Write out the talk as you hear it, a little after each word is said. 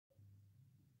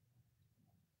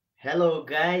Hello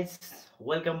guys,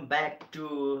 welcome back to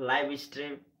live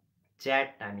stream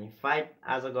chat. हामी 5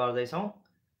 आज गर्दैछौँ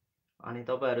अनि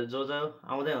तपाईहरु जो जो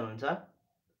आउँदै हुनुहुन्छ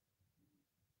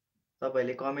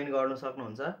तपाईले कमेन्ट गर्न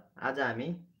सक्नुहुन्छ। आज हामी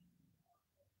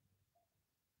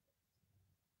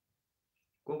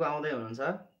को आउँदै हुनुहुन्छ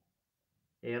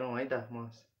हेरौँ है त। म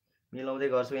मिलाउँदै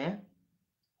गर्छु यहाँ।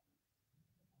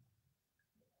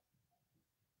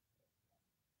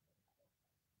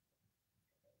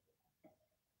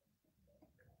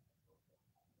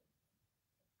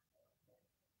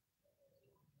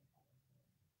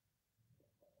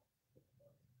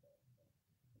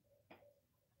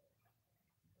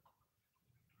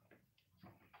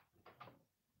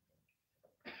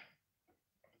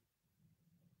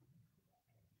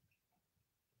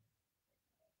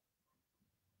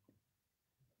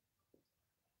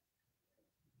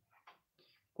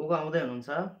 को आउँदै हुनुहुन्छ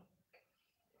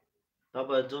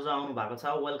तपाईहरु जो जो आउनु भएको छ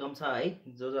वेलकम छ है।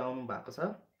 जो जो आउनु भएको छ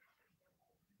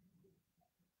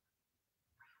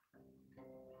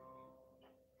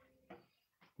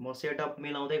म सेटअप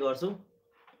मिलाउँदै गर्छु।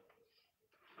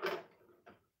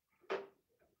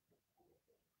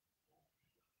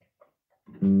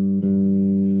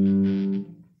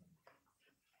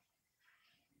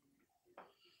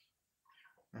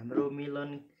 हाम्रो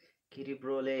मिलन किरी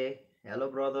ब्रोले हेलो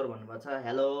ब्रदर भन्नुभएको छ।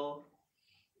 हेलो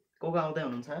को आउँदै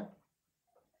हुनुहुन्छ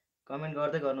कमेन्ट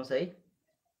गर्दै गर्नुस् है।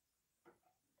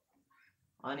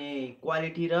 अनि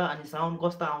क्वालिटी र अनि साउन्ड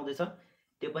कस्तो आउँदैछ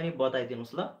त्यो पनि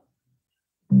बताइदिनुस् ल।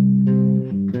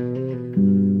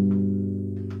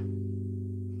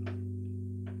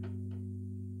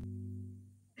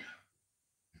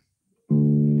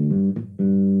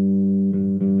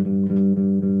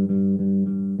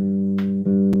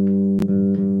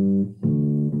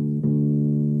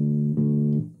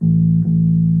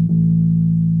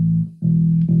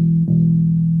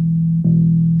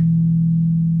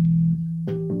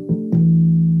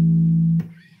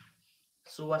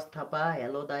 सुवास थापा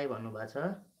हेलो दाई भन्नुभएको छ।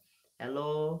 हेलो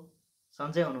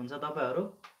सन्चै हुनुहुन्छ तपाईहरु।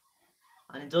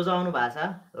 अनि जो जो आउनु भएको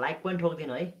छ लाइक पनि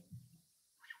ठोक्दिनु है।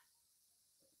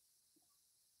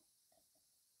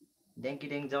 ड्याङ्की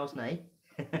ड्याङ जाओस् न है।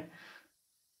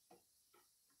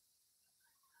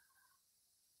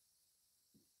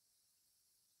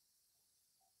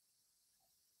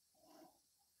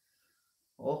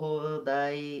 ओहो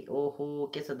दाई ओहो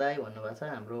के छ दाई भन्नुभएको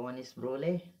छ हाम्रो मनिष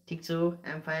ब्रोले। ठिक छु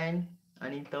आइएम फाइन।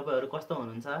 अनि तपाईहरु कस्तो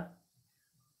हुनुहुन्छ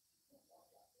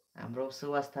हाम्रो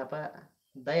सुवास थापा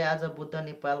दाई आज बुद्ध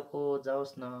नेपालको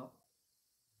जाओस् न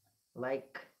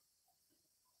लाइक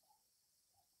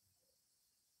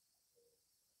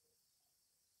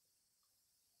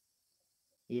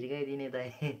हिर्काइदिने दाई।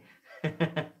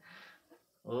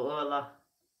 हो ल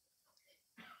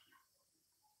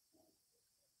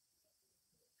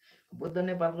बुद्ध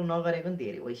नेपालको नगरेको नि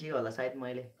धेरै भइसक्यो होला सायद।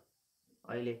 मैले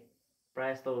अहिले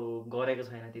प्रायः जस्तो गरेको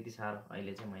छैन त्यति साह्रो।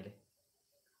 अहिले चाहिँ मैले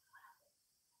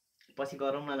पछि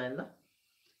गरौँ न ल।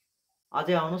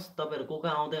 अझै आउनुहोस् तपाईहरु को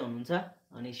आउँदै हुनुहुन्छ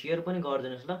अनि शेयर पनि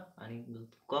गरिदिनुस् ल। अनि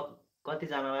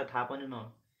कतिजनालाई थाहा पनि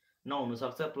नहुन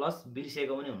सक्छ प्लस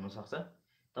बिर्सेको पनि हुन सक्छ।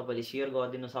 तपाईले शेयर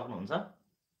गरिदिन सक्नुहुन्छ।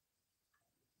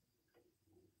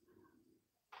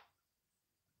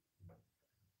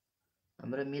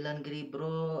 हाम्रो मिलनगिरी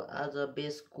ब्रो आज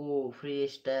बेसको फ्री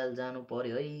स्टाइल जानु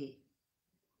पर्यो है।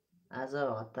 आज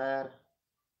हतार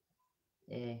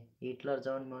ए हिटलर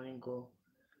जन मर्निङको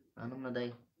हानौँ न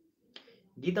दाई।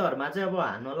 गीतहरुमा चाहिँ अब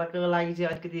हान्नलाको लागि चाहिँ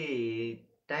अलिकति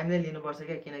टाइम नै लिनुपर्छ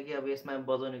क्या। किनकि अब यसमा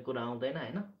बजाउने कुरा आउँदैन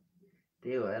हैन।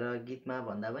 त्यही भएर गीतमा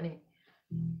भन्दा पनि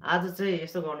आज चाहिँ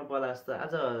यस्तो गर्नु पर्ला जस्तो।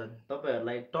 आज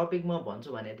तपाईहरुलाई टपिक म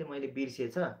भन्छु भने थिएँ मैले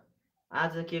बिर्सेछ।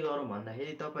 आज के गरौँ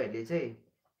भन्दाखेरि तपाईहरुले चाहिँ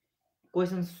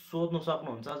क्वेशन सोध्नु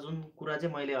सक्नुहुन्छ। जुन कुरा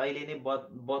चाहिँ मैले अहिले नै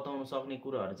बताउन सक्ने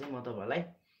कुराहरु चाहिँ म तपाईहरुलाई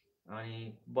अनि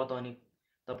बताउने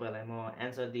तपाईहरुलाई म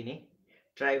एन्सर दिने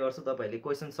ट्राई गर्छु। तपाईहरुले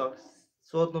क्वेशन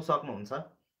सोध्नु सक्नुहुन्छ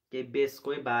केही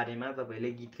बेसकै बारेमा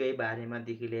तपाईले गीतकै बारेमा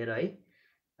देखि लिएर है।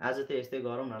 आज त यस्तै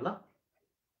गरौँ न ल।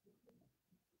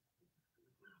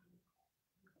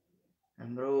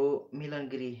 हाम्रो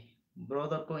मिलनगिरी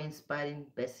ब्रदरको इन्स्पायरिङ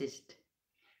बेसिस्ट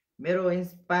मेरो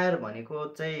इन्स्पायर भनेको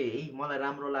चाहिँ मलाई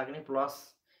राम्रो लाग्ने प्लस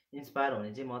इन्स्पायर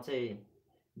हुने चाहिँ म चाहिँ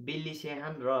बिल्ली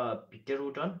सेहान र भिक्टर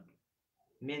उटन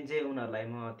मेन चाहिँ उनीहरुलाई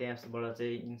म त्यसबाट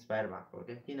चाहिँ इन्स्पायर भएको हो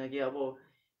क्या। किनकि अब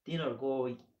तिनीहरुको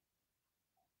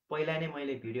पहिला नै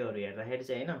मैले भिडियोहरु हेर्दाखेरि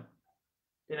चाहिँ हैन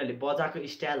तिनीहरुले बजाएको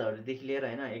स्टाइलहरुदेखि लिएर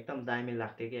हैन एकदम दामी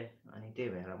लाग्थ्यो क्या। अनि त्यही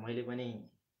भएर मैले पनि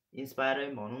इन्स्पायरै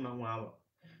भनौँ न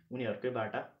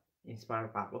उनीहरुकैबाट इन्स्पायर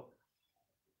भएको।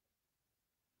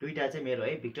 दुईटा चाहिँ मेरो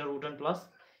है भिक्टर उटन प्लस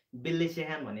बिल्ली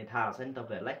सेहान भन्ने थाहा छ नि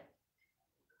तपाईहरुलाई।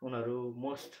 उनीहरु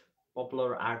मोस्ट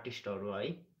पपुलर आर्टिस्टहरू है।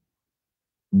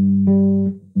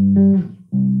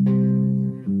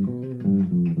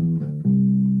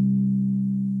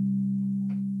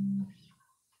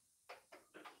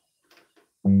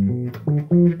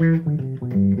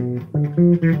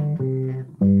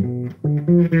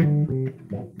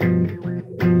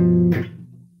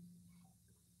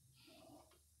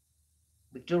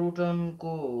 भिक्टर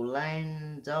वुटनको लाइन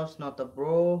जाओस् न त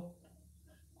ब्रो।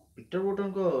 भिक्टर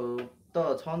वुटनको त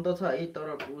छन् त छ है, तर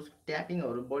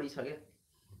ट्यापिङहरू बढी छ क्या,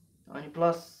 अनि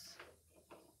प्लस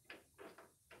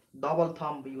डबल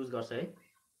थम्ब युज गर्छ है।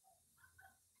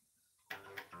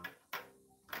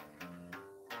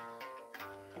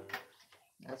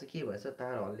 आज के भएछ,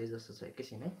 तार हल्ले जस्तो छ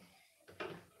एकैछिन है।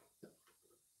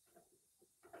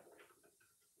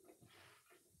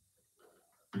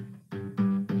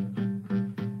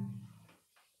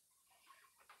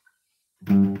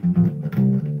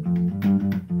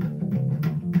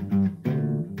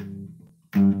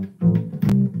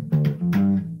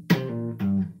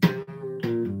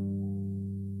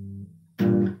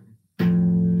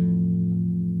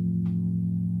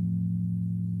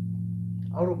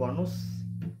 अरू भन्नुहोस्।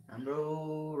 हाम्रो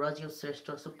रजिल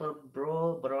श्रेष्ठ सुपर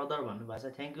ब्रदर भन्नुभएको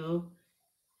छ, थ्याङ्क यू।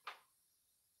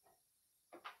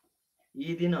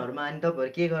 यी दिनहरूमा अनि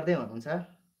तपाईँहरू के गर्दै हुनुहुन्छ?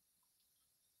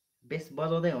 बेस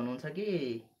बजाउँदै हुनुहुन्छ कि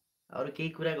अरू केही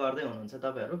कुरा गर्दै हुनुहुन्छ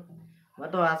तपाईँहरू? म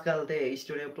त आजकल त्यही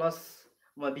स्टुडियो प्लस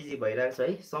म बिजी भइरहेको छु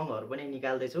है, सङहरू पनि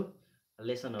निकाल्दैछु,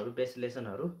 लेसनहरू, बेस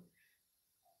लेसनहरू।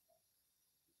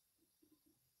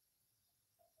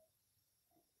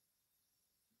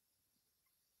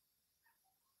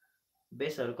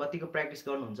 बेसहरू कतिको प्र्याक्टिस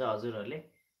गर्नुहुन्छ हजुरहरूले?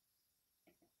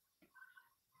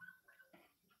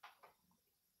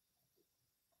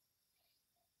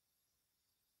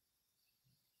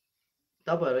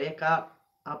 तपाईँहरू एक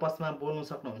आपसमा बोल्नु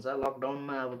सक्नुहुन्छ।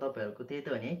 लकडाउनमा अब तपाईँहरूको त्यही त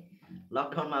हो नि,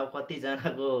 लकडाउनमा अब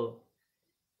कतिजनाको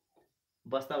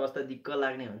बस्दा बस्दा दिक्क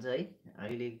लाग्ने हुन्छ है।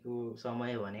 अहिलेको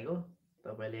समय भनेको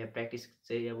तपाईँले प्र्याक्टिस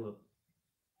चाहिँ अब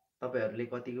तपाईँहरूले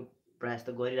कतिको प्रयास त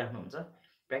गरिराख्नुहुन्छ,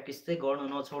 प्र्याक्टिस चाहिँ गर्नु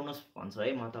नछोड्नुहोस् भन्छु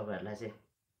है म तपाईँहरूलाई चाहिँ।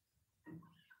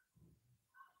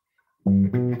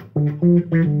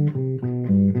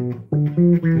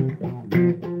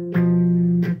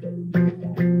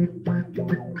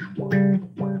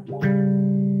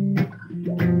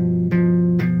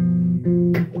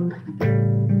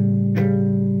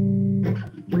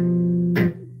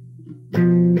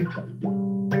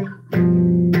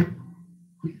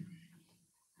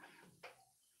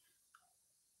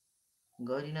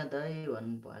 गरिन दाइ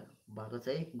भन्नुभएको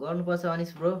चाहिँ गर्नुपर्छ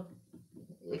अनिस ब्रो।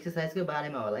 एक्सर्साइजकै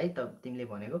बारेमा होला है त तिमीले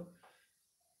भनेको।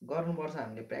 गर्नुपर्छ,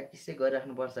 हामीले प्र्याक्टिस चाहिँ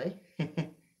गरिराख्नुपर्छ है।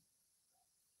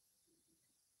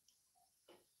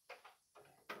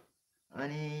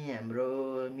 अनि हाम्रो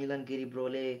मिलनगिरी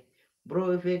ब्रोले ब्रो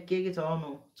इफेक्ट के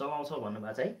चलाउँछ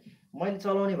भन्नुभएको छ है। मैले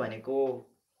चलाउने भनेको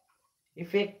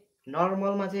इफेक्ट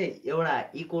नर्मलमा चाहिँ एउटा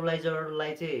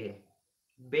इक्वलाइजरलाई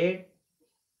चाहिँ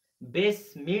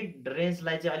बेस मिड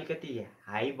रेन्जलाई चाहिँ अलिकति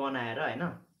हाई बनाएर होइन,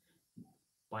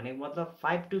 भनेको मतलब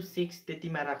 5 to 6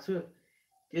 त्यतिमा राख्छु।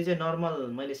 त्यो चाहिँ नर्मल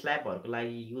मैले स्ल्याबहरूको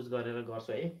लागि युज गरेर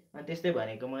गर्छु है। अनि त्यस्तै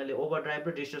भनेको मैले ओभरड्राइभ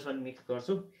र डिस्टोर्सन मिक्स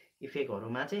गर्छु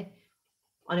इफेक्टहरूमा चाहिँ।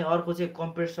 अनि अर्को चाहिँ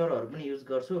कम्प्रेसरहरू पनि युज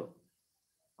गर्छु,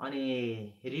 अनि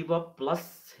रिवर्ब प्लस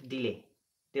डिले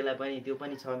त्यो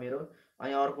पनि छ मेरो।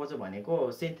 अनि अर्को चाहिँ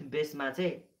भनेको सिन्थ बेसमा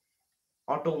चाहिँ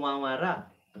अटो वावा र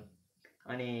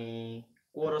अनि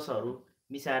कोरसहरू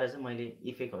मिसाएर चाहिँ मैले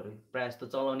इफेक्टहरू प्रायः जस्तो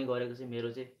चलाउने गरेको चाहिँ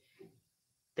मेरो चाहिँ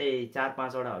त्यही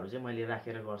 4-5वटाहरू चाहिँ मैले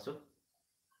राखेर गर्छु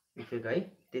इफेक्ट है।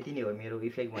 त्यति नै हो मेरो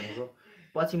इफेक्ट भनेको।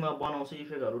 पछि म बनाउँछु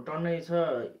इफेक्टहरू टन्नै छ,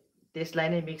 त्यसलाई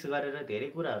नै मिक्स गरेर धेरै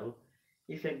कुराहरू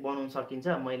इफेक्ट बनाउन सकिन्छ।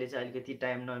 मैले चाहिँ अलिकति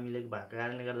टाइम नमिलेको भएको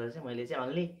कारणले गर्दा चाहिँ मैले चाहिँ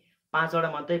अन्ली 5वटा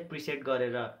मात्रै प्रिसेट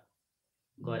गरेर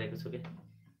गरेको छु क्या।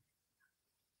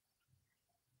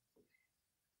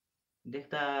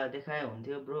 देखाए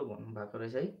हुन्थ्यो ब्रो भन्नुभएको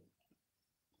रहेछ है।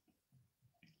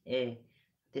 ए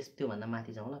त्योभन्दा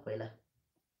माथि जाउँ ल। पहिला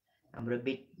हाम्रो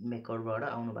बिट मेकरबाट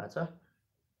आउनु भएको छ।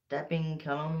 ट्यापिङ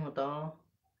खेलाउनु त।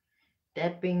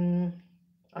 ट्यापिङ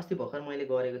अस्ति भर्खर मैले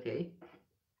गरेको थिएँ है।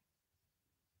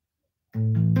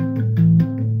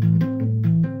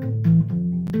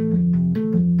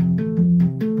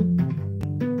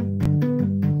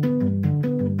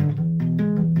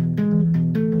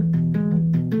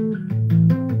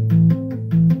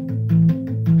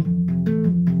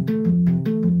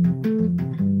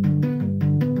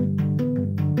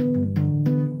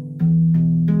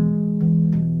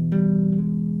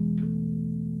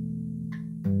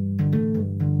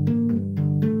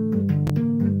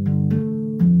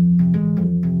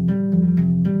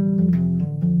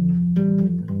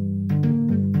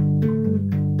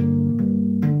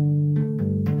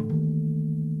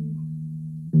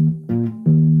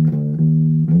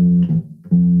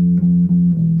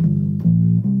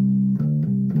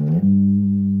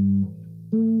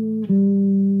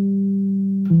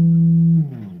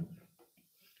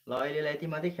 अहिलेलाई यति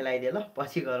मात्रै खेलाइदिए ल,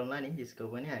 पछि गरौँला नि यसको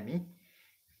पनि हामी।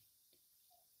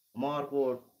 म अर्को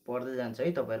पढ्दै जान्छु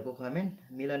है तपाईँहरूको कमेन्ट।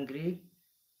 मिलनगिरी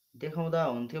देखाउँदा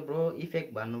हुन्थ्यो ब्रो इफेक्ट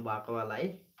भन्नुभएको होला है।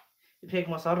 इफेक्ट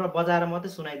म सर र बजाएर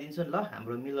मात्रै सुनाइदिन्छु नि ल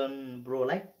हाम्रो मिलन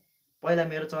ब्रोलाई। पहिला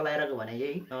मेरो चलाइरहेको भने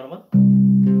यही नर्मल।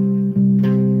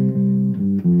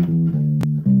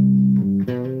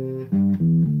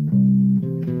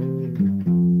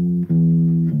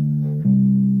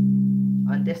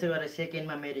 अनि त्यसै गरेर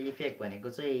सेकेन्डमा मेरो इफेक्ट भनेको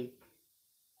चाहिँ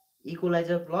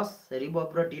इक्वलाइजर प्लस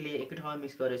रिभर्ब र डिले एकै ठाउँमा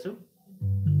मिक्स गरेछु।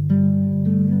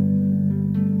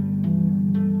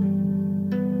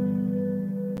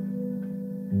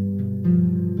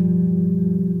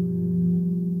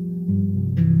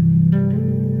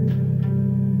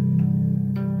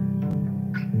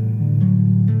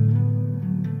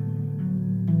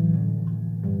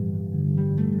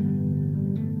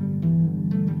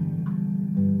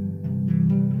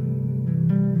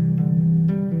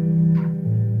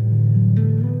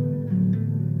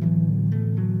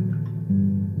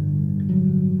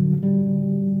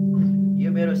 यो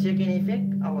मेरो सेकेन्ड इफेक्ट।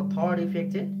 अब थर्ड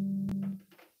इफेक्ट चाहिँ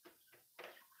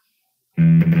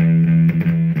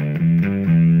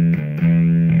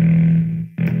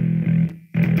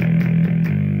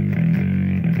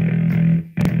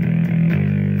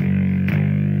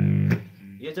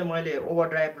यो चाहिँ मैले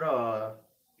ओभरड्राइभ र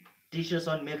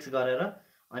डिस्टोर्सन मिक्स गरेर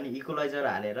अनि इक्वलाइजर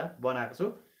हालेर बनाएको छु।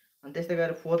 अनि त्यस्तै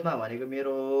गरेर फोर्थमा भनेको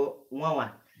मेरो वावा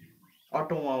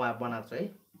अटो वावा बनाएको छु है।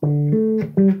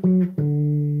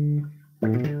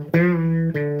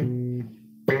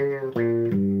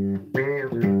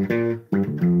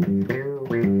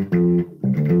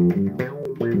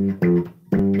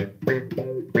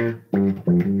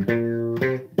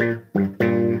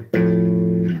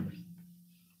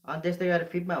 अनि त्यस्तै गरेर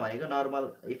फिफ्थमा भनेको नर्मल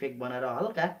इफेक्ट बनाएर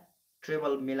हल्का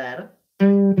ट्रेबल मिलाएर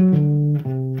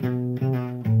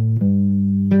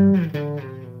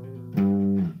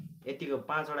यतिको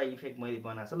 5वटा इफेक्ट मैले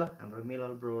बनाएको छु ल। हाम्रो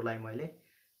मिलन ब्रोलाई मैले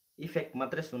इफेक्ट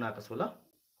मात्रै सुनाएको छु ल।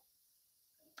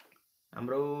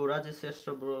 हाम्रो राजेश श्रेष्ठ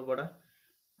ब्रोबाट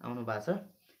आउनु भएको छ।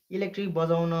 इलेक्ट्रिक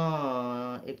बजाउन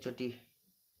एकचोटि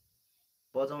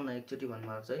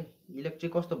भन्नुभएको छ है।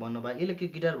 इलेक्ट्रिक कस्तो भन्नुभयो?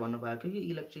 इलेक्ट्रिक गिटार भन्नुभएको कि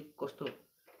इलेक्ट्रिक कस्तो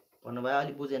भन्नुभयो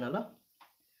अलि बुझेन ल।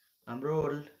 हाम्रो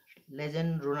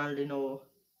लेजेन्ड रोनाल्डिनो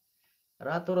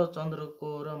रातो र चन्द्रको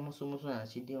र मुसु मुसु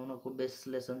हाँसी देउनको बेस्ट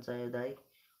लेसन चाहियो दाइ।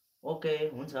 ओके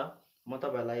हुन्छ, म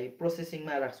तपाईँहरूलाई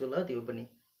प्रोसेसिङमा राख्छु ल त्यो पनि।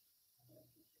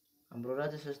 हाम्रो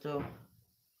राजेश यस्तो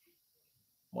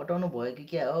मोटाउनु भयो कि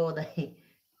क्या हो दाइ?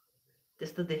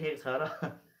 त्यस्तो देखेको छ र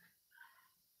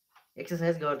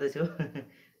एक्सर्साइज गर्दैछु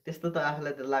त्यस्तो त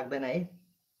आफूलाई त लाग्दैन है।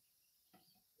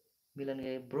 मिलन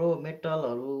ब्रो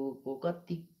मेटलहरूको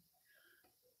कति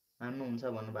हान्नुहुन्छ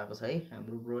भन्नुभएको छ है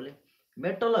हाम्रो ब्रोले।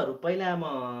 मेटलहरू पहिला म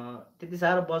त्यति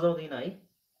साह्रो बजाउँदिनँ है।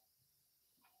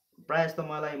 प्रायः जस्तो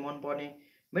मलाई मनपर्ने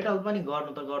मेटल पनि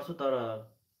गर्नु त गर्छु, तर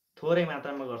थोरै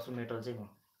मात्रामा गर्छु मेटल चाहिँ म।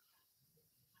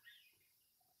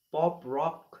 पप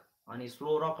रक अनि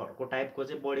स्लो रकहरूको टाइपको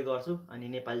चाहिँ बढी गर्छु। अनि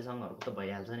नेपाली सङ्गहरूको त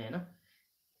भइहाल्छ नि होइन।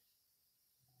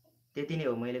 त्यति नै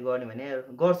हो मैले गर्ने भने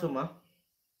गर्छु म।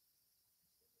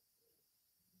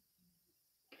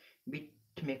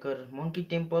 Beet maker monkey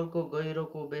टेम्पलको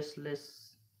गहिरोको baseless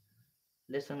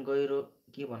lesson गहिरो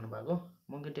के भन्नुभएको?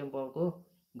 मङ्की टेम्पलको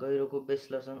गहिरोको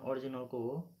बेस लेसन ओरिजिनलको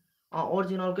हो।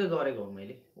 ओरिजिनलकै गरेको हो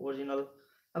मैले। ओरिजिनल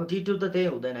अब डिटो त त्यही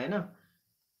हुँदैन होइन।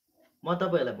 म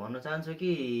तपाईँहरूलाई भन्न चाहन्छु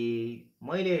कि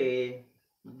मैले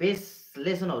बेस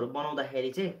लेसनहरू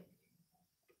बनाउँदाखेरि चाहिँ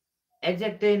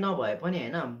एक्ज्याक्ट त्यही नभए पनि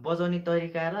होइन, बजाउने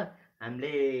तरिका र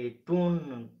हामीले टोन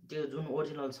त्यो जुन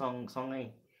ओरिजिनल सँगै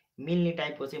मिल्ने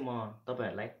टाइपको चाहिँ म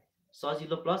तपाईँहरूलाई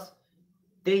सजिलो प्लस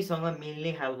त्यहीसँग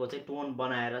मिल्ने खालको चाहिँ टोन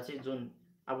बनाएर चाहिँ जुन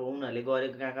अब उनीहरूले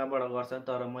गरेको कहाँबाट गर्छ,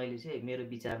 तर मैले चाहिँ मेरो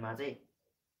विचारमा चाहिँ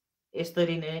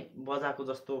यसरी नै बजाएको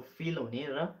जस्तो फिल हुने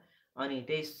र अनि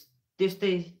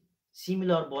त्यस्तै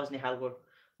सिमिलर बज्ने खालको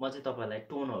म चाहिँ तपाईँहरूलाई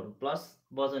टोनहरू प्लस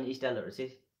बजाउने स्टाइलहरू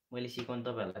चाहिँ मैले सिकाउनु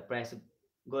तपाईँहरूलाई प्रयास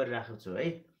गरिरहेको छु है।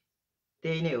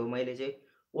 त्यही नै हो, मैले चाहिँ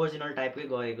ओरिजिनल टाइपकै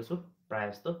गरेको छु प्रायः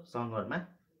जस्तो सङ्गहरूमा।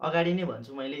 अगाडि नै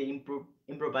भन्छु मैले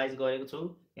इम्प्रोभाइज गरेको छु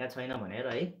या छैन भनेर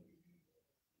है।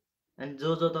 अनि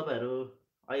जो तपाईँहरू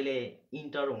अहिले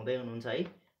इन्टर हुँदै हुनुहुन्छ है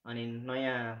अनि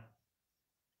नयाँ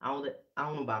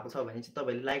आउनु भएको छ भने चाहिँ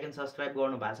तपाईँहरूले लाइक एन्ड सब्सक्राइब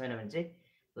गर्नु भएको छैन भने चाहिँ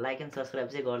लाइक एन्ड सब्सक्राइब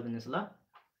चाहिँ गरिदिनुहोस् ल।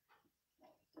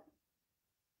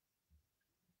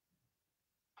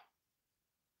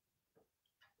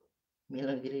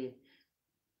 मिलनगिरी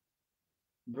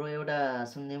ब्रो एउटा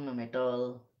सुनिदिउँ न मेटल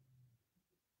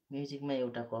म्युजिकमा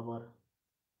एउटा कभर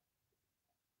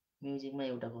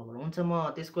हुन्छ। म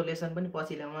त्यसको लेसन पनि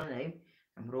पछि ल्याउनु नि है।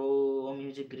 हाम्रो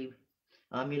music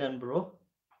Milan bro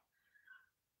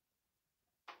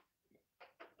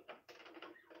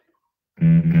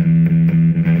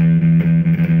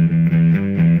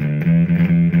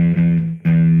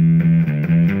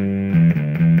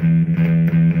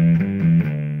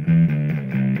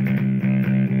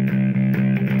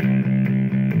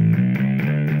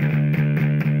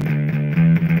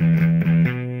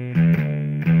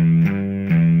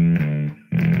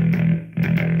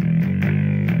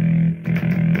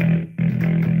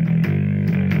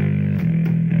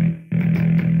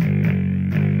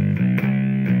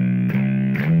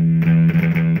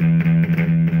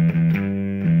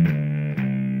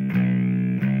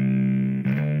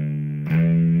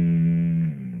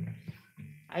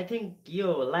I think यो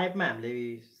लाइभमा हामीले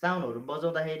साउन्डहरू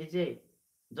बजाउँदाखेरि चाहिँ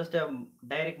जस्तै अब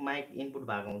डाइरेक्ट माइक इनपुट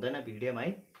भएको हुँदैन भिडियोमा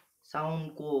है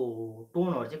साउन्डको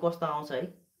टोनहरू चाहिँ कस्तो आउँछ है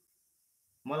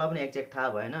मलाई पनि एक्ज्याक्ट थाहा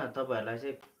भएन तपाईँहरूलाई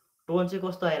चाहिँ टोन चाहिँ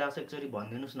कस्तो आइरहेको छ एकचोटि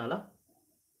भनिदिनुहोस् न ल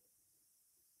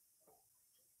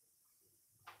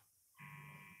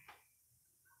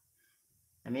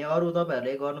हामी अरू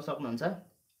तपाईँहरूले गर्न सक्नुहुन्छ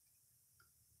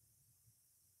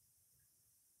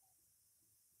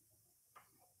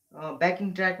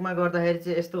ब्याकिङ ट्र्याकमा गर्दाखेरि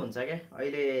चाहिँ यस्तो हुन्छ क्या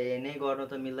अहिले नै गर्नु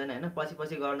त मिल्दैन होइन पछि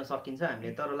पछि गर्न सकिन्छ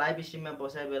हामीले तर लाइभ स्ट्रिममा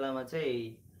बसेको बेलामा चाहिँ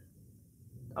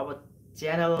अब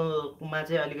च्यानलमा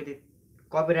चाहिँ अलिकति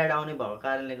कपिराइट आउने भएको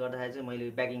कारणले गर्दाखेरि चाहिँ मैले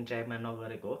ब्याकिङ ट्र्याकमा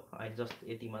नगरेको हो अहिले जस्ट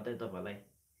यति मात्रै तपाईँहरूलाई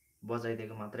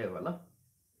बजाइदिएको मात्रै हो ल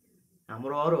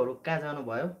हाम्रो अरूहरू कहाँ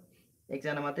जानुभयो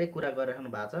एकजना मात्रै कुरा गरिराख्नु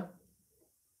भएको छ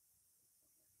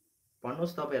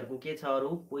भन्नुहोस् तपाईँहरूको के छ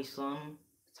अरू क्वेसन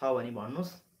छ भने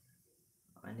भन्नुहोस्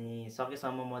अनि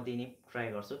सकेसम्म म दिने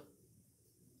ट्राई गर्छु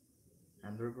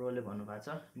हाम्रो ब्रोले भन्नुभएको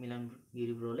छ मिलन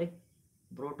गिरी ब्रोले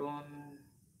ब्रोटोन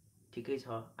ठिकै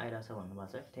छ आइरहेछ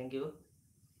भन्नुभएको छ थ्याङ्क यू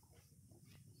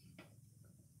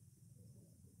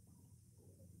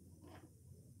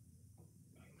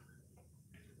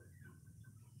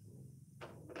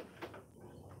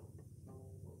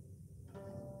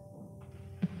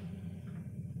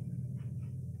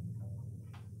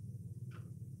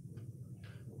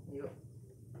यो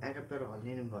एडाप्टर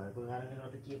हल्लिनु भएको कारणले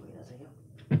गर्दा के भइरहेछ यो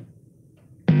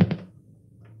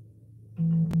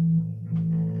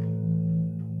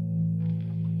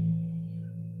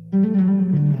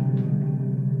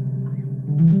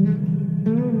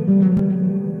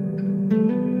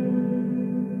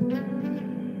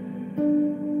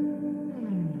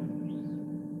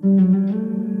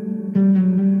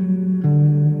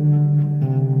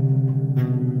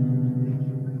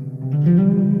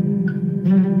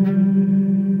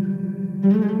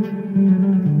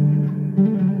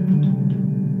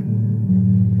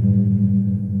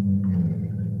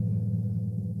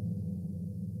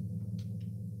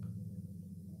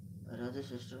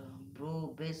ब्रो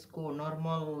बेसको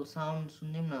नर्मल साउन्ड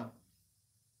सुन्यौँ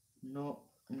न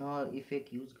न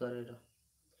इफेक्ट युज गरेर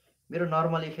मेरो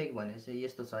नर्मल इफेक्ट भने चाहिँ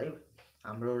यस्तो छ है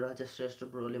हाम्रो राजेश श्रेष्ठ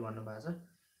ब्रोले भन्नुभएको छ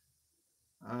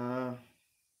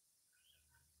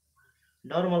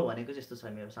नर्मल भनेको चाहिँ यस्तो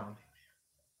छ मेरो साउन्ड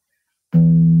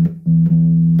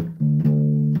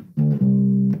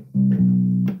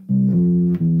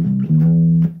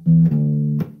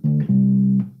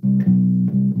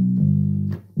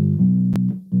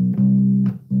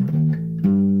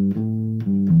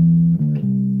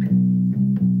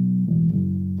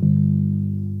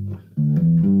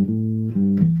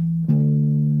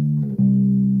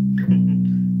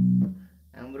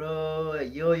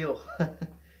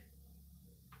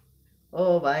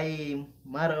ओ भाइ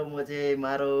मारो मोजे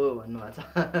मारो भन्नुभएको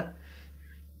छ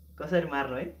कसरी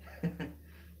मार्नु है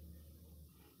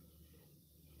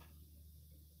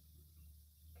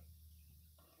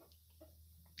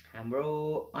हाम्रो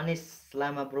अनिस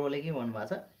लामा ब्रोले के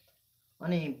भन्नुभएको छ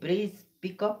अनि ब्रिज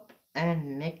पिकअप एन्ड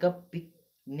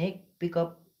नेक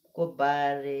पिकअपको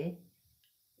बारे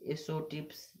यसो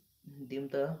टिप्स दिउँ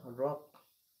त रक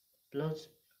प्लस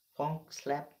फङ्क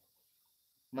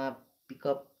स्ल्यापमा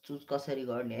पिकअप चुज कसरी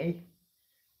गर्ने है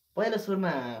पहिला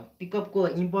सुरुमा पिकअपको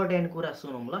इम्पोर्टेन्ट कुरा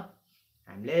सुनौँ ल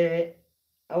हामीले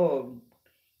अब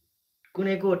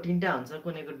कुनैको तिनवटा हुन्छ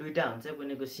कुनैको दुईवटा हुन्छ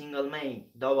कुनैको सिङ्गलमै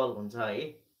डबल हुन्छ है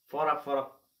फरक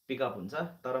फरक पिकअप हुन्छ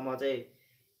तर म चाहिँ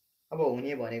अब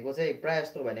हुने भनेको चाहिँ प्रायः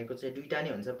जस्तो भनेको चाहिँ दुईवटा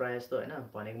नै हुन्छ प्रायः जस्तो होइन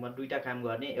भनेको म दुईवटा काम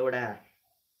गर्ने एउटा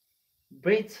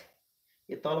ब्रिज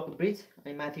यो तलको ब्रिज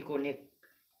अनि माथिको नेक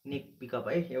पिकअप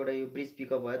है एउटा यो ब्रिज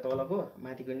पिकअप भयो तलको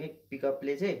माथिको नेक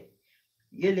पिकअपले चाहिँ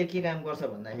यसले के काम गर्छ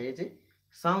भन्दाखेरि चाहिँ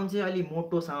साउन्ड चाहिँ अलि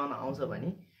मोटो साउन्ड आउँछ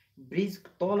भने ब्रिज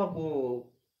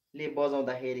तलकोले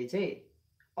बजाउँदाखेरि चाहिँ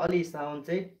अलि साउन्ड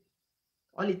चाहिँ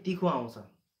अलि तिखो आउँछ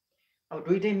अब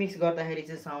दुईटै मिक्स गर्दाखेरि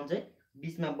चाहिँ साउन्ड चाहिँ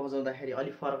बिचमा बजाउँदाखेरि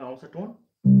अलि फरक आउँछ टोन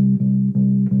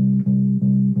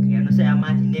यहाँ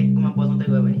माथि नेकमा बजाउँदै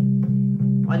गयो भने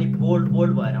अलिक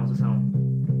बोल्ड भएर आउँछ साउन्ड।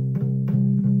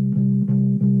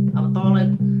 अब तल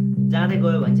जाँदै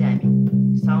गयो भने चाहिँ हामी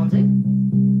साउन्ड चाहिँ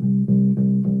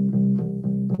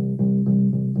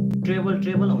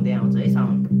ट्रेबल हुँदै आउँछ है,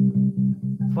 साउन्ड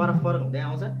फरक हुँदै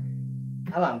आउँछ।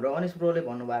 अब हाम्रो अनिस ब्रोले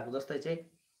भन्नुभएको जस्तै चाहिँ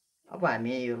अब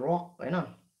हामी रक होइन,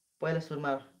 पहिला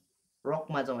सुरुमा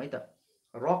रकमा जाउँ है त।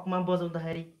 रकमा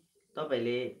बजाउँदाखेरि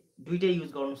तपाईँहरूले दुइटै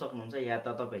युज गर्नु सक्नुहुन्छ, या त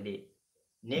तपाईँले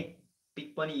नेक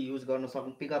पिक पनि युज गर्न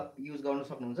सक्नु, पिकअप युज गर्न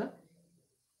सक्नुहुन्छ,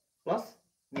 प्लस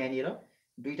यहाँनिर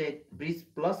दुइटै ब्रिज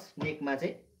प्लस नेकमा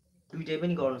चाहिँ दुइटै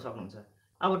पनि गर्न सक्नुहुन्छ।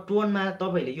 अब टोनमा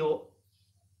तपाईँले यो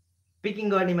पिकिङ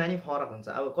गर्नेमा नि फरक हुन्छ।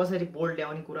 अब कसरी बोल्ड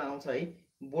ल्याउने कुरा आउँछ है।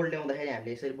 बोल्ड ल्याउँदाखेरि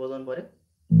हामीले यसरी बजाउनु पर्यो,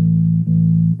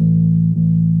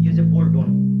 यो चाहिँ बोल्ड टोन।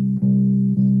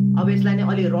 अब यसलाई नै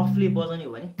अलि रफली बजाउने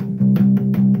हो भने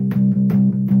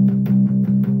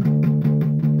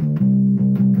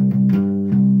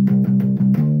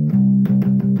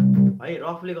है,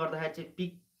 रफली गर्दाखेरि चाहिँ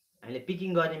हामीले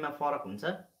पिकिङ गर्नेमा फरक हुन्छ।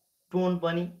 टोन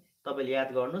पनि तपाईँले याद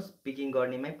गर्नुहोस्, पिकिङ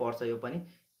गर्नेमै पर्छ यो पनि,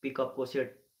 पिकअपको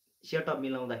सेटअप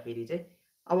मिलाउँदाखेरि चाहिँ।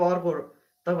 अब अर्को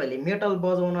तपाईँहरूले मेटल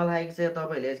बजाउनलाई चाहिँ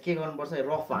तपाईँले के गर्नुपर्छ,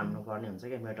 रफ हान्नुपर्ने हुन्छ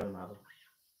क्या मेटलमा।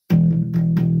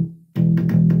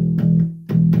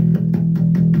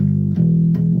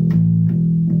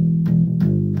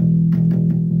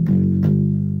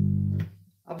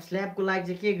 अब स्ल्याबको लागि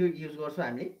चाहिँ के युज गर्छौँ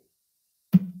हामीले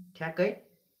ठ्याक्कै।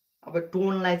 अब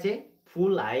टोनलाई चाहिँ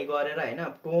फुल हाई गरेर होइन,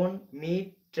 टोन मिड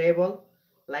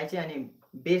ट्रेबललाई चाहिँ, अनि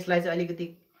बेसलाई चाहिँ अलिकति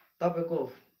तपाईँको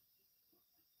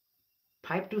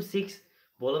 5 to 6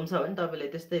 भोल्युम छ भने तपाईँले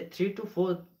त्यस्तै 3 to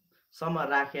 4 सम्म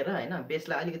राखेर होइन,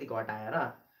 बेसलाई अलिकति घटाएर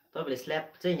तपाईँले स्ल्याब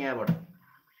चाहिँ यहाँबाट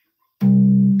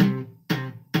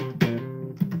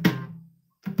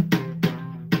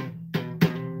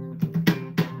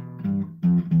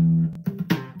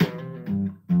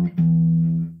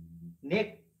नेक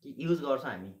युज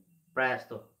गर्छौँ हामी प्रायः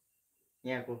जस्तो,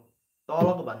 यहाँको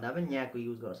तलको भन्दा पनि यहाँको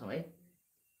युज गर्छौँ है।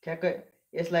 ठ्याक्कै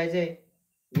यसलाई चाहिँ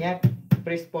यहाँ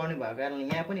प्रेस पर्ने भएको कारणले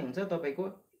यहाँ पनि हुन्छ तपाईँको।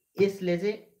 यसले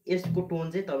चाहिँ यसको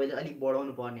टोन चाहिँ तपाईँले अलिक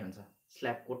बढाउनु पर्ने हुन्छ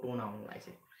स्ल्याबको टोन आउनुलाई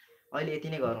चाहिँ। अहिले यति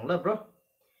नै गरौँ ल ब्रो।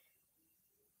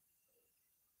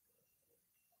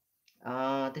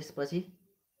 त्यसपछि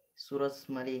सुरज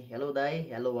माली हेलो दाई,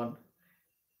 हेलो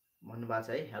भन्नुभएको छ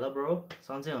है। हेलो ब्रो,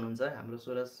 सन्चै हुनुहुन्छ हाम्रो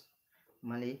सुरज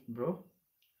माली ब्रो?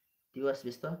 दिवस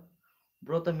विष्ट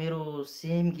ब्रो त मेरो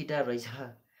सेम गिटार रहेछ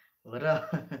हो र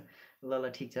ल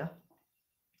ठिक छ।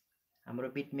 हाम्रो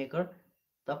बिट मेकर,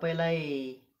 तपाईँलाई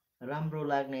राम्रो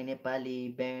लाग्ने नेपाली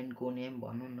ब्यान्डको नेम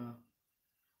भन्नु न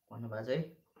भन्नुभएको छ है।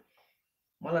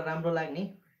 मलाई राम्रो लाग्ने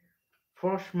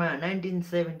फर्स्टमा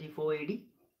 1974 एडी,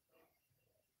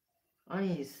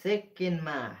 अनि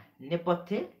सेकेन्डमा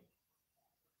नेपथ्य,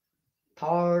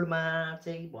 थर्डमा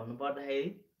चाहिँ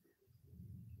भन्नुपर्दाखेरि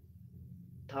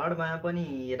थर्डमा पनि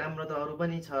राम्रो त अरू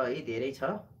पनि छ है, धेरै छ।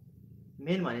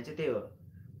 मेन भने चाहिँ त्यही हो,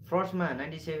 फर्स्टमा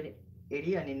 97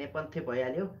 एडी अनि नेपथ्य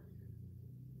भइहाल्यो।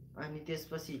 अनि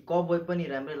त्यसपछि कबोय पनि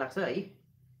राम्रै लाग्छ है।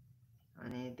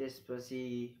 अनि त्यसपछि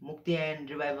मुक्ति एन्ड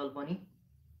रिभाइभल पनि,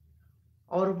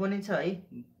 अरू पनि छ है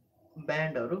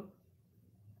ब्यान्डहरू।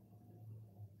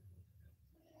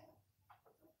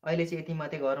 अहिले चाहिँ यति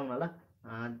मात्रै गरौँ न ल।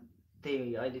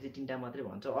 त्यही अहिले चाहिँ 3टा मात्रै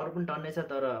भन्छ, अरू पनि टन्नै छ,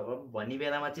 तर अब भन्ने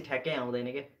बेलामा चाहिँ ठ्याक्कै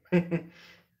आउँदैन क्या।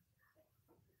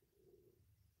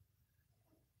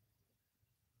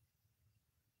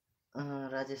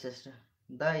 राजेश श्रेष्ठ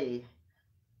दाई,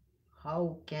 how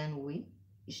can we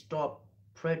stop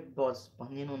Fred बज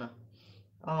भनिदिनु न।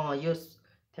 यो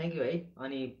थ्याङ्क यू है।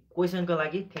 अनि क्वेसनको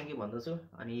लागि थ्याङ्क यू भन्दछु।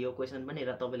 अनि यो क्वेसन पनि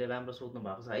तपाईँले राम्रो सोध्नु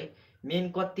भएको छ है।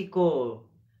 मेन कतिको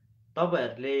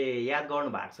तपाईँहरूले याद गर्नु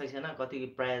भएको छैन, कति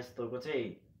प्रायः जस्तोको चाहिँ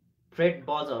फ्रेड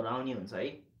बजहरू आउने हुन्छ है।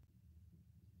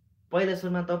 पहिला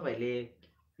सुरुमा तपाईँहरूले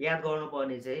याद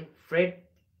गर्नुपर्ने चाहिँ फ्रेड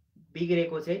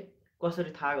बिग्रेको चाहिँ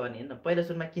कसरी थाहा गर्ने होइन। पहिला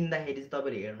सुरुमा किन्दाखेरि चाहिँ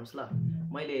तपाईँले हेर्नुहोस् ल,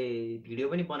 मैले भिडियो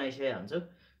पनि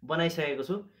बनाइसकेको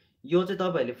छु। यो चाहिँ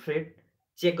तपाईँहरूले फ्रेड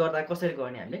चेक गर्दा कसरी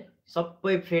गर्ने, हामीले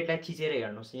सबै फ्रेडलाई थिचेर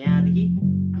हेर्नुहोस्। यहाँदेखि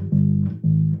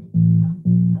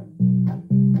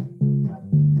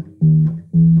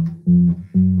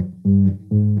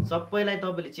सबैलाई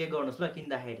तपाईँले चेक गर्नुहोस् ल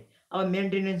किन्दाखेरि। अब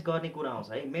मेन्टेनेन्स गर्ने कुरा आउँछ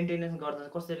है। मेन्टेनेन्स गर्दा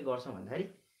कसरी गर्छ भन्दाखेरि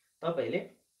तपाईँले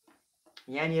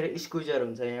यहाँनिर स्क्विजर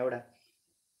हुन्छ, यहाँ एउटा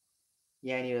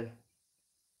यहाँनिर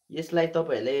यसलाई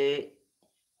तपाईँहरूले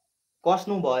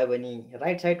कस्नु भयो भने,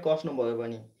 राइट साइड कस्नु भयो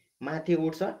भने माथि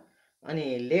उठ्छ, अनि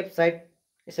लेफ्ट साइड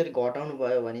यसरी घटाउनु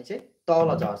भयो भने चाहिँ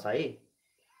तल झर्छ है।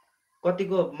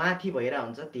 कतिको माथि भइरहेको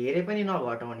हुन्छ, धेरै पनि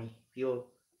नघटाउने। यो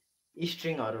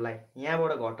स्ट्रिङहरूलाई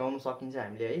यहाँबाट घटाउन सकिन्छ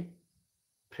हामीले है।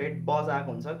 फ्रेट बज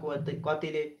आएको हुन्छ,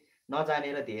 कतिले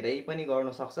नजानेर धेरै पनि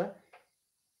गर्न सक्छ।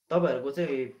 तपाईहरुको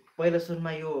चाहिँ पहिला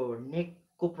सुरुमा यो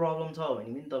नेकको प्रब्लम छ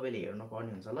भने पनि तपाईले हेर्नु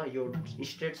पर्ने हुन्छ ल, यो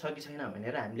स्ट्रेट छ कि छैन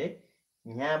भनेर हामीले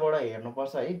यहाँबाट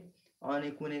हेर्नुपर्छ है। अनि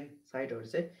कुनै साइडहरु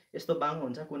चाहिँ यस्तो बाङ्गो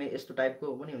हुन्छ, कुनै यस्तो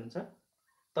टाइपको पनि हुन्छ।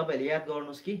 तपाईले याद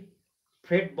गर्नुस् कि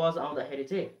फ्रेट बज आउँदाखेरि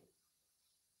चाहिँ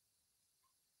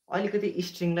अलिकति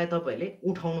स्ट्रिङलाई तपाईले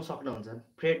उठाउन सक्नुहुन्छ।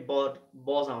 फ्रेट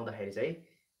बज आउँदाखेरि चाहिँ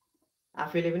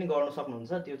आफैले पनि गर्न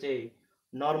सक्नुहुन्छ। त्यो चाहिँ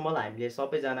नर्मल हामीले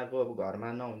सबैजनाको अब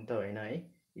घरमा नहुने त होइन है,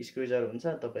 स्क्रुजर हुन्छ।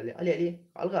 तपाईले अलिअलि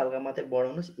हल्का हल्का मात्रै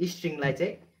बढाउनुस्, स्ट्रिङलाई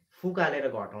चाहिँ फुकालेर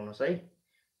घटाउनुस् है।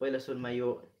 पहिला सुरुमा यो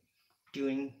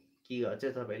ट्युनिङ कीहरु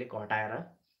चाहिँ तपाईले घटाएर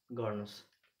गर्नुस्,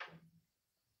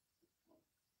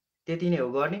 त्यति नै हो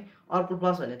गर्ने। अर्को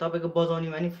प्लस भने तपाईको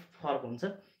बजाउनेमा नि फरक हुन्छ।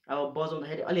 अब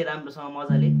बजाउँदाखेरि अलि राम्रोसँग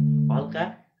मजाले हल्का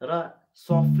र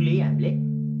सफ्टली हामीले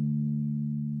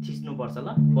थिच्नुपर्छ ल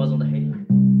बजाउँदाखेरि।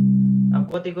 अब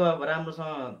कतिको अब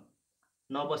राम्रोसँग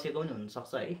नबसेको पनि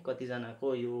हुनसक्छ है, कतिजनाको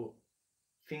यो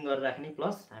फिङ्गर राख्ने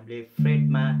प्लस हामीले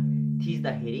फ्रेटमा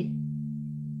थिच्दाखेरि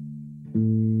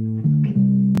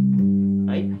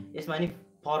है, यसमा नि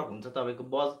फरक हुन्छ। तपाईको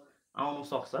बज आउनु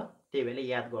सक्छ, त्यही भएर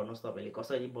याद गर्नुस् तपाईले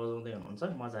कसरी बजाउँदै हुनुहुन्छ।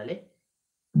 मजाले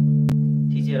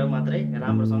थिचेर मात्रै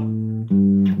राम्रोसँग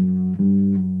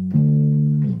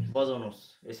बजाउनुस्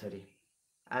यसरी।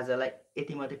 आजलाई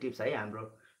यति मात्रै टिप्स है हाम्रो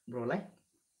ब्रोलाई।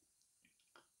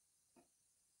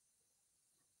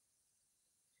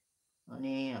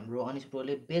 अनि हाम्रो अनिश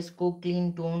ब्रोले बेसको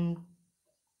क्लिन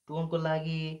टोनको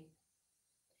लागि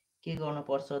के गर्न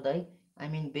पर्छ दाइ? आई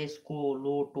मिन बेसको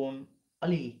लो टोन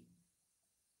अलि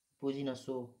बुझिन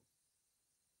सो।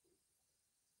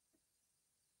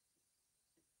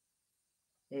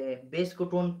 बेसको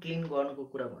टोन क्लिन गर्नुको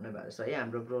कुरा भन्नुभएको छ है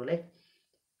हाम्रो ब्रोले।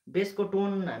 बेसको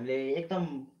टोन हामीले एकदम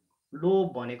लो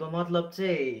भनेको मतलब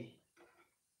चाहिँ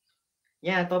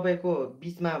यहाँ तपाईको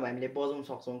बीचमा हामीले बजाउन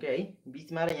सक्छौं के है,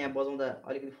 बीचमा र यहाँ बजाउँदा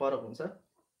अलिकति फरक हुन्छ।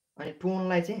 अनि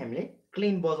टोनलाई चाहिँ हामीले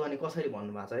क्लिन बजाउने कसरी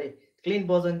भन्नुभएको छ है। क्लिन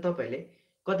बजाउने तपाईले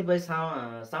कतिपय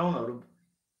साउन्डहरु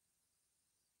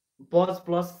बज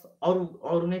प्लस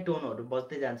अरु नै टोनहरु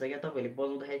बज्दै जान्छ क्या। तपाईले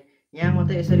बजाउँदाखेरि यहाँ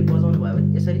मात्रै यसरी बजाउनु भयो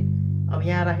भने, यसरी अब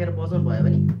यहाँ राखेर बजाउनु भयो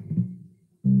भने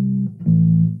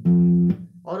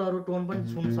अरु टोन पनि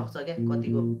छुन सक्छ क्या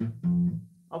कतिको।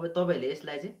 अब तपाईले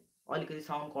यसलाई चाहिँ अलिकति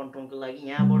साउन्ड कन्ट्रोलको लागि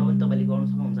यहाँबाट पनि तपाईले गर्न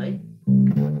सक्नुहुन्छ है।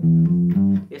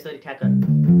 यसरी ठ्याक्क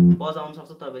बजाउन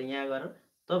सक्छ तपाईले यहाँ गएर।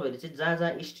 तपाईले चाहिँ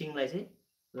जहाँ स्ट्रिङलाई चाहिँ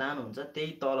लानुहुन्छ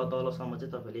त्यही तलसम्म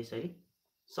चाहिँ तपाईले यसरी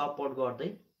सपोर्ट गर्दै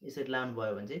यसरी लानु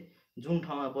भयो भने चाहिँ जुन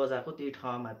ठाउँमा बजाएको त्यही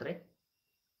ठाउँमा मात्रै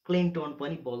क्लिन टोन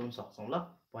पनि बजाउन सक्छौं ल।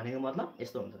 भनेको मतलब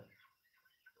यस्तो हुन्छ,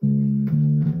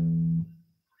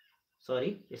 सरी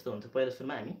यस्तो हुन्छ। पहिलो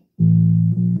सुरुमा हामी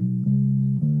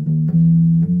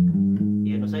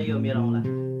हेर्नुस् है, यो मेरो आउँला।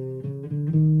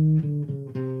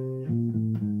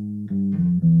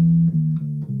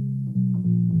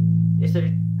 यसरी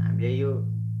हामीले यो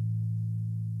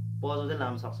बजाउँदै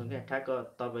लाउन सक्छौं क्या ठ्याक्क।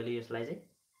 तपाईले यसलाई चाहिँ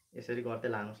यसरी गर्दै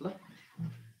लानुस् ल।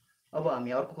 अब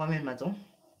हामी अर्को कमेन्टमा जाउँ।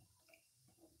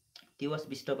 दिवस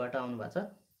विष्टबाट आउनु भएको छ।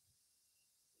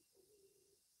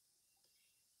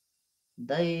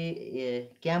 दाइ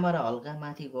क्यामेरा हल्का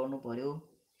माथि गर्नु पर्यो।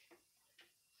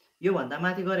 यो भन्दा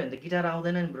माथि गऱ्यो भने त गिटार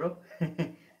आउँदैन नि ब्रो।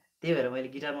 त्यही भएर मैले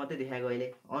गिटार मात्रै देखाएको अहिले।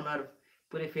 अनुहार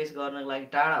पुरै फेस गर्नको लागि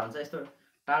टाढा हुन्छ, यस्तो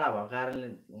टाढा भएको कारणले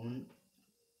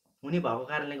हुने भएको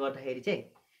कारणले गर्दाखेरि चाहिँ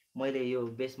मैले यो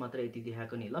बेस मात्रै यति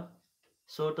देखाएको नि ल।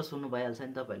 स्वर त सुन्नु भइहाल्छ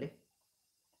नि तपाईले।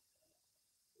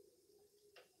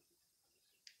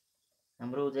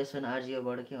 हाम्रो जेसन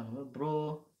आरजिओबाट के भन्नुभयो? ब्रो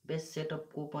बेस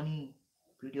सेटअपको पनि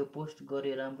भिडियो पोस्ट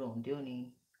गरे राम्रो हुन्थ्यो नि।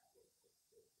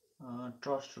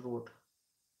 ट्रस्ट रोड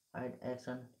हाइड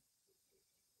एक्सन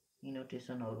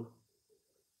इनोटेसनहरु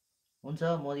हुन्छ,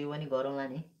 म यो पनि गरौँला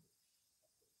नि।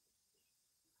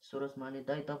 सुरज माली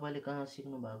दाइ तपाईले कहाँ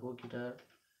सिक्नु भएको गिटार?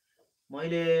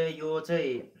 मैले यो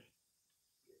चाहिँ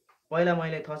पहिला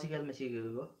मैले थसीखेलमा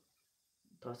सिकेको,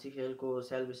 थसीखेलको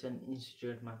सेल्भेसन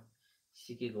इन्स्टिट्युटमा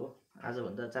सिकेको।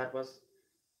 आजभन्दा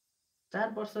 4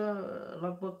 वर्ष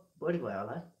लगभग बढी भयो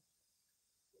होला,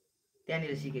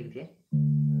 त्यहाँनिर सिकेको थिएँ।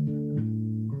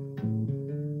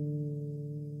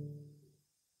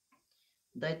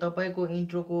 दाइ तपाईको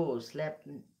इन्ट्रोको स्ल्याप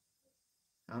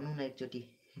हान्नु न एकचोटि।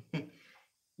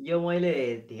 यो मैले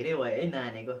धेरै भयो है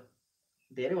नहानेको,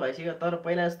 धेरै भइसक्यो। तर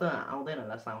पहिला जस्तो आउँदैन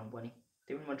होला साउन्ड पनि।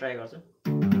 त्यो पनि म ट्राई गर्छु।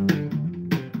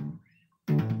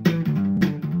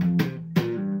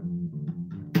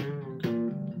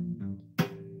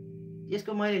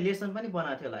 यसको मैले लेसन पनि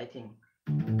बनाएको थिएँ होला आई थिंक।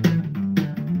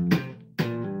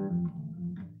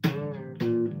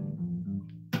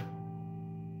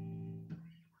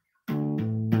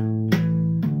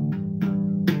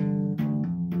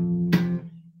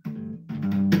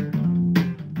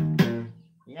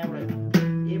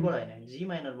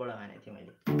 माइनरबाट हानेको थिएँ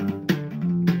मैले।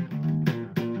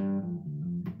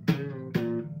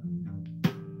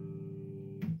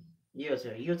 यो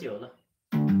चाहिँ हो ल,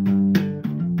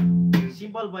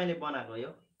 सिम्पल मैले बनाएको यो।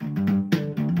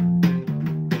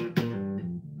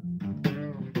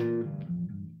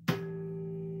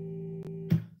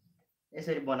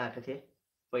 यसरी बनाएको थिएँ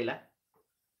पहिला।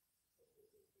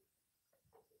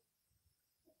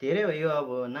 धेरै हो यो, अब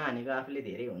नहानेको आफूले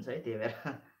धेरै हुन्छ है, त्यही भएर।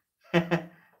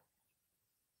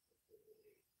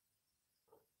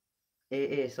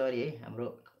 ए सरी है, हाम्रो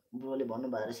ब्रोले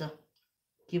भन्नुभएको रहेछ।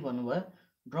 के भन्नुभयो?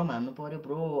 ड्रम हान्नु पर्यो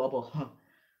ब्रो। अब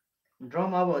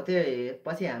ड्रम अब त्यही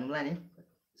पछि हान्नुला नि।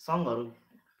 सङहरू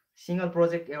सिङ्गल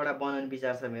प्रोजेक्ट एउटा बनाउने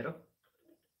विचार छ मेरो।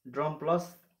 ड्रम प्लस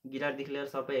गिटारदेखि लिएर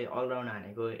सबै अलराउन्ड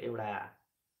हानेको एउटा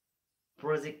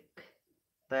प्रोजेक्ट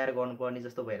तयार गर्नुपर्ने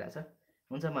जस्तो भइरहेछ।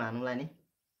 हुन्छ, म हान्नुला नि।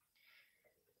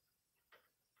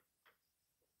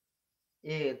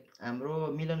 ए हाम्रो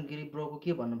मिलन गिरी ब्रोको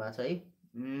के भन्नुभएको छ है,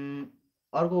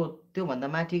 अर्को त्योभन्दा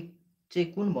माथि चाहिँ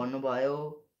कुन भन्नुभयो?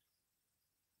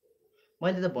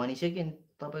 मैले त भनिसकेँ नि,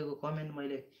 तपाईँको कमेन्ट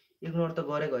मैले इग्नोर त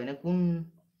गरेको होइन। कुन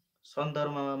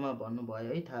सन्दर्भमा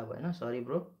भन्नुभयो है थाहा भएन, सरी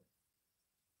ब्रो।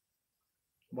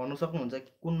 भन्नु सक्नुहुन्छ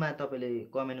कुनमा तपाईँले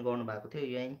कमेन्ट गर्नुभएको थियो?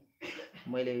 यहीँ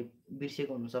मैले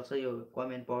बिर्सेको हुनसक्छ यो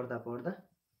कमेन्ट पढ्दा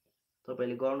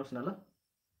तपाईँले गर्नुहोस् न ल।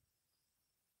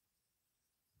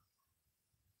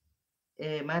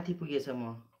 ए माथि पुगेछ,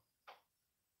 म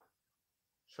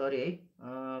सरी है।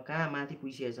 कहाँ माथि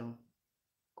पुगिसकेछ म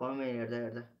कमेन्ट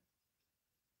हेर्दा।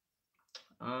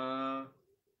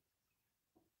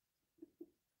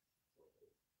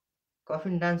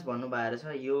 कफिन डान्स भन्नुभएको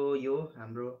रहेछ। यो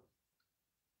हाम्रो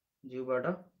जिउबाट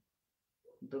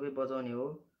दुवै बजाउने हो।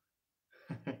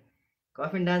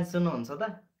 कफिन डान्स सुन्नुहुन्छ त?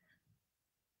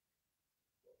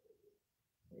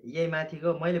 यही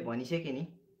माथिको मैले भनिसकेँ नि।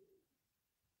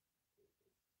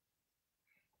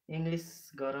 इङ्ग्लिस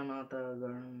गर न त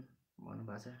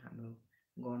भन्नुभएको छ हाम्रो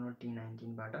गर्नर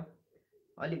T19बाट।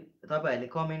 अलिक तपाईँहरूले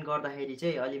कमेन्ट गर्दाखेरि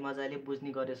चाहिँ अलि मजाले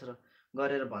बुझ्ने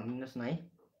गरेर भनिदिनुहोस् न है।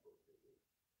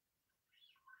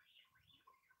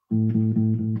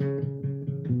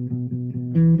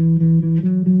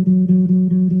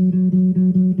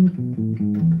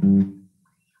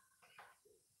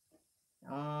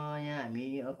 यहाँ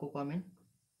हामी अर्को कमेन्ट,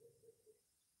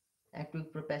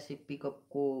 एक्टिभ र प्यासिभ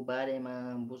पिकअपको बारेमा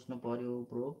बुझ्नु पर्यो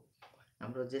ब्रो।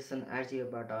 हाम्रो जेसन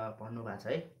आरजिएबाट भन्नुभएको छ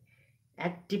है।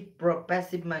 एक्टिभ र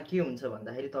प्यासिभमा के हुन्छ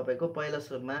भन्दाखेरि तपाईँको पहिलो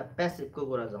सुरुमा प्यासिभको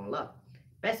कुरा जाउँ ल।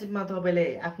 प्यासिभमा तपाईँले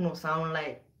आफ्नो साउन्डलाई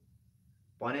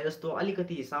भने जस्तो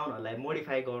अलिकति साउन्डहरूलाई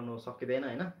मोडिफाई गर्नु सकिँदैन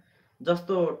होइन।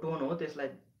 जस्तो टोन हो त्यसलाई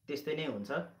त्यस्तै नै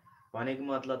हुन्छ। भनेको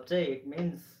मतलब चाहिँ इट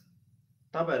मिन्स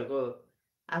तपाईँहरूको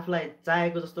आफूलाई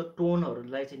चाहेको जस्तो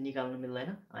टोनहरूलाई चाहिँ निकाल्नु मिल्दैन।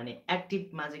 अनि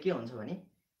एक्टिभमा चाहिँ के हुन्छ भने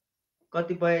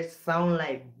कतिपय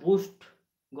साउन्डलाई बुस्ट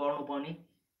गर्नुपर्ने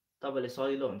तपाईँले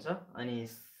सजिलो हुन्छ। अनि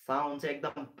साउन्ड चाहिँ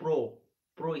एकदम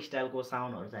प्रो स्टाइलको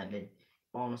साउन्डहरू चाहिँ हामीले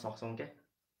पाउन सक्छौँ क्या।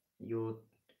 यो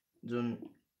जुन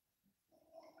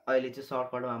अहिले चाहिँ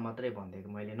सर्टकटमा मात्रै भनिदिएको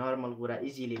मैले, नर्मल कुरा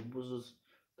इजिली बुझोस्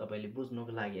तपाईँले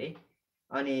बुझ्नुको लागि है।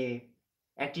 अनि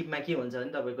एक्टिभमा के हुन्छ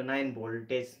भने तपाईँको 9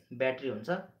 भोल्टेज ब्याट्री हुन्छ,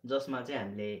 जसमा चाहिँ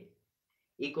हामीले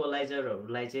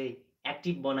इक्वलाइजरहरूलाई चाहिँ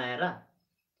एक्टिभ बनाएर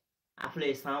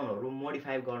आफूले साउन्डहरू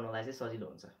मोडिफाई गर्नलाई चाहिँ सजिलो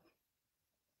हुन्छ है।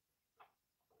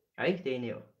 त्यही नै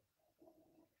हो।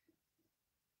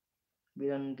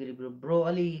 बिरनगिरी ब्रो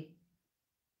अलि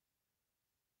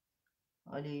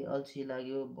अल्छी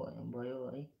लाग्यो भयो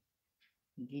है।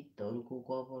 गीतहरूको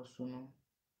कभर सुनौँ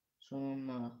न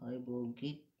है ब्रो।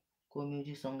 गीतको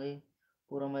म्युजिकसँगै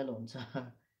पो रमाइलो हुन्छ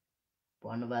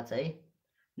भन्नुभएको छ है।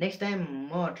 नेक्स्ट टाइम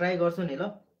म ट्राई गर्छु नि ल।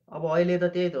 अब अहिले त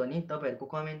त्यही त हो नि, तपाईँहरूको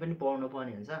कमेन्ट पनि पढ्नु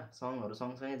पर्ने हुन्छ सङहरू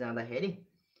सँगसँगै जाँदाखेरि।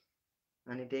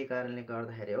 अनि त्यही कारणले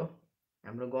गर्दाखेरि हो।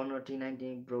 हाम्रो गर्नर T19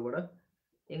 ब्रोबाट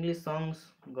इङ्ग्लिस सङ्ग्स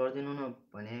गरिदिनु न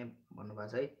भने भन्नुभएको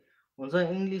छ है। हुन्छ,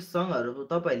 इङ्ग्लिस सङहरू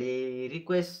तपाईँहरूले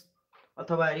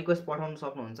रिक्वेस्ट पठाउन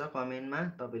सक्नुहुन्छ कमेन्टमा,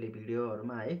 तपाईँले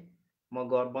भिडियोहरूमा है। म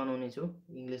बनाउने छु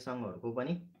इङ्ग्लिस सङहरूको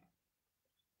पनि।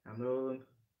 हाम्रो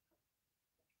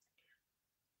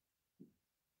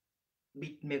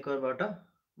बिट मेकरबाट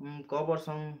कभर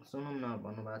सङ सुनौँ न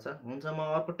भन्नुभएको छ। हुन्छ, म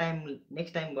अर्को टाइम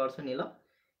नेक्स्ट टाइम गर्छु नि ल।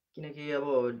 किनकि अब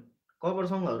कभर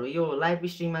सङहरू यो लाइभ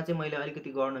स्ट्रिममा चाहिँ मैले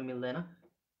अलिकति गर्न मिल्दैन।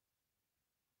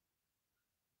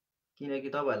 किनकि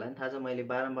तपाईँहरूलाई पनि थाहा छ, मैले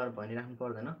बारम्बार भनिराख्नु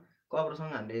पर्दैन। कभर सङ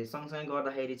हामीले सँगसँगै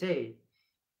गर्दाखेरि चाहिँ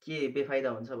के बेफाइदा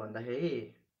हुन्छ भन्दाखेरि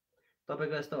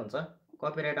तपाईँको यस्तो हुन्छ,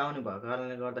 कपिराइट आउने भएको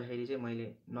कारणले गर्दाखेरि चाहिँ मैले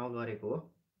नगरेको हो।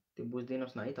 त्यो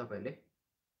बुझिदिनुहोस् न है तपाईँहरूले।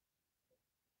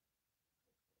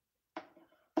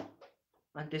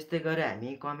 अनि त्यस्तै गरी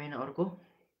हामी कमेन्ट अर्को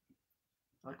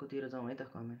अर्कोतिर जाउँ है त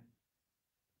कमेन्ट।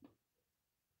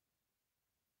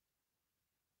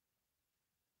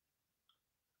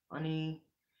 अनि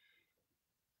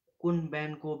कुन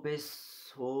ब्यान्डको बेस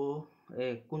हो,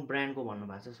 कुन ब्रान्डको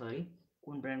भन्नुभएको छ, सरी,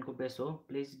 कुन ब्रान्डको बेस हो,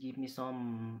 please give me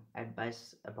some advice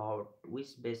about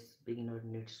which base beginner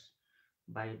needs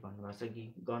by भन्नुभएको छ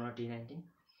कि गन T19।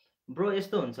 ब्रो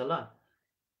यस्तो हुन्छ ल,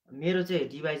 मेरो चाहिँ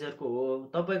डिभाइजरको हो,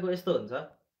 तपाईँको यस्तो हुन्छ,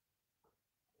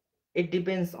 इट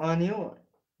डिपेन्ड्स अन यु।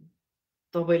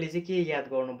 तपाईँले चाहिँ के याद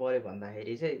गर्नु पऱ्यो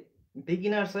भन्दाखेरि चाहिँ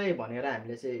बिगिनर्सै भनेर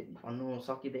हामीले चाहिँ भन्नु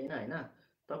सकिँदैन होइन।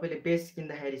 तपाईँले बेस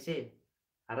किन्दाखेरि चाहिँ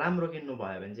राम्रो किन्नु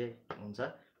भयो भने चाहिँ हुन्छ।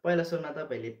 पहिला सुरुमा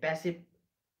तपाईँले प्यासिभ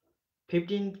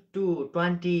 15 to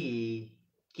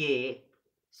 20K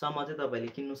सम्म चाहिँ तपाईँले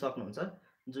किन्नु सक्नुहुन्छ,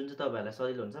 जुन चाहिँ तपाईँहरूलाई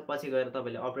सजिलो हुन्छ। पछि गएर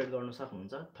तपाईँले अपग्रेड गर्नु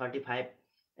सक्नुहुन्छ, 35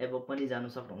 एबोभ पनि जानु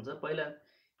सक्नुहुन्छ। पहिला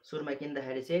सुरुमा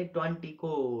किन्दाखेरि चाहिँ 20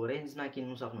 को रेन्जमा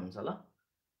किन्नु सक्नुहुन्छ ल।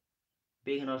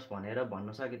 बिगिनर्स भनेर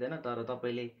भन्न सकिँदैन, तर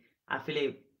तपाईँले आफैले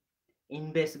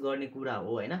इन्भेस्ट गर्ने कुरा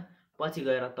हो होइन। पछि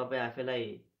गएर तपाईँ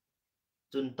आफैलाई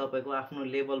जुन तपाईँको आफ्नो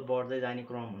लेभल बढ्दै जाने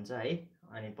क्रम हुन्छ है,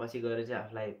 अनि पछि गएर चाहिँ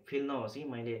आफूलाई फिल नहोस् कि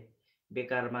मैले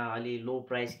बेकारमा अलि लो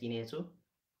प्राइस किनेछु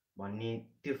भन्ने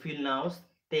त्यो फिल नहोस्।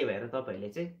 त्यही भएर तपाईँहरूले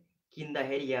चाहिँ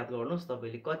किन्दाखेरि याद गर्नुहोस्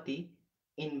तपाईँले कति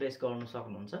इन्भेस्ट गर्नु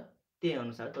सक्नुहुन्छ, त्यही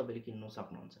अनुसार तपाईँले किन्नु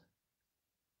सक्नुहुन्छ।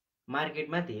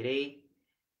 मार्केटमा धेरै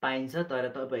पाइन्छ, तर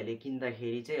तपाईँहरूले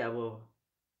किन्दाखेरि चाहिँ अब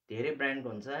धेरै ब्रान्डको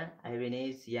हुन्छ,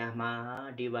 आइबेनिज, यामाहा,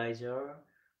 डिभाइजर,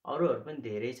 अरूहरू पनि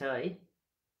धेरै छ है।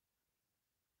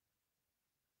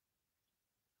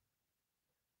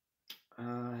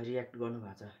 रियाक्ट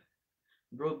गर्नुभएको छ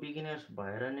ब्रो, बिगिनर्स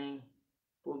भएर नै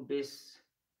प्रो बेस,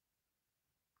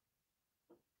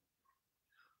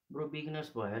 ब्रो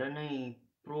बिगिनर्स भएर नै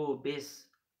प्रो बेस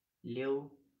ल्याऊ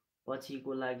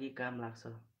पछिको लागि काम लाग्छ।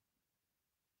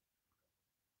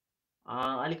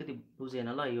 अलिकति बुझेन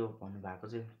ल यो भन्नुभएको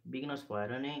चाहिँ, बिगिनर्स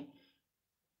भएर नै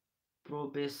प्रो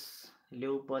बेस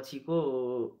ल्याऊ पछिको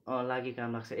लागि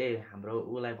काम लाग्छ। ए हाम्रो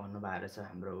उसलाई भन्नुभएको रहेछ,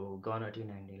 हाम्रो गन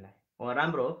T19लाई।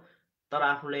 राम्रो हो, तर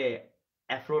आफूले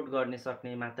एफोर्ड गर्ने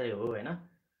सक्ने मात्रै हो होइन।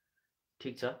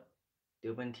 ठिक छ,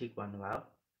 त्यो पनि ठिक भन्नुभयो।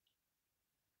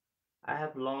 I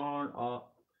have learned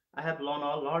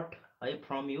a lot है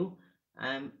from you,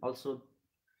 I am also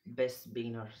best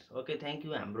beginners. Okay thank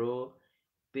you. हाम्रो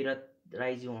विरत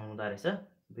राईज्यू हुँदो रहेछ,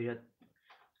 विरत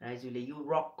राईज्यूले यु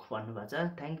रक भन्नुभएको छ,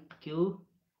 थ्याङ्क यू।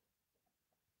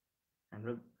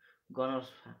 हाम्रो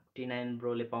गनर्स T9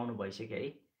 ब्रोले पाउनु भइसक्यो है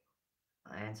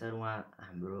एन्सर, उहाँ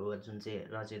हाम्रो जुन चाहिँ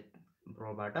रजत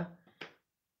ब्रोबाट।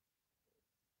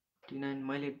 T9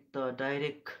 मैले त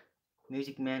डाइरेक्ट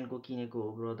म्युजिक म्यानको किनेको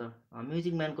हो ब्रदर।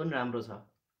 म्युजिक म्यानको पनि राम्रो छ,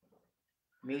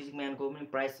 म्युजिक म्यानको पनि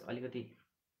प्राइस अलिकति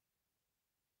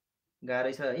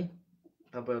गाह्रै छ है।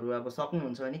 तपाईँहरू अब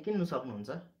सक्नुहुन्छ भने किन्नु सक्नुहुन्छ,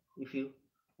 if you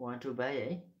want to buy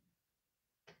है।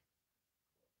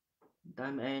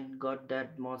 दाम and got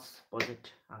that much budget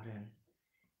Aryan.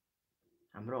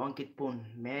 हाम्रो अङ्कित पुन,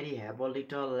 marry have a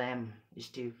little lime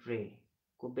Steve रे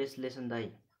को बेस्ट लेसन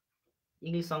दाइ।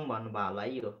 इङ्ग्लिस सङ भन्नुभयो होला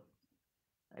है यो,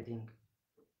 आई थिङ्क।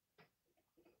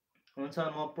 हुन्छ,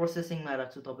 म प्रोसेसिङमा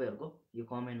राख्छु तपाईँहरूको यो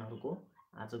कमेन्टहरूको,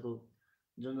 आजको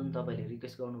जुन जुन तपाईँले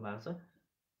रिक्वेस्ट गर्नुभएको छ।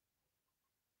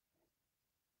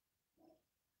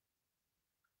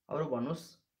 अरू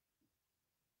भन्नुहोस्।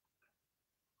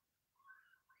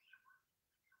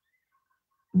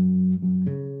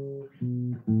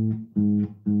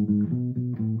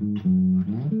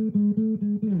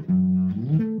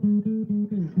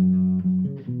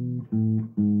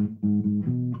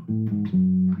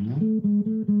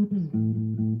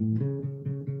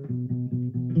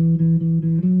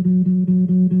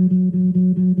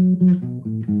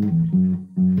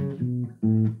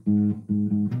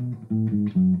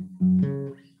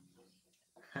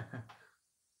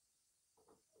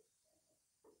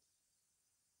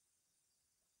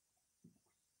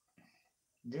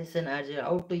 Jason RJ,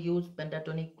 how to use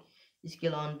पेन्टाटोनिक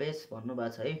scale on base भन्नुभएको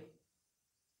छ है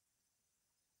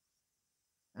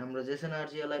हाम्रो जेसन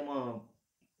आरजेलाई। म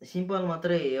सिम्पल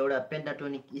मात्रै एउटा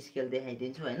पेन्टाटोनिक स्केल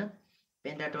देखाइदिन्छु होइन।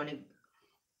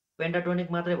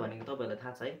 पेन्टाटोनिक मात्रै भनेको तपाईँहरूलाई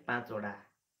थाहा छ है,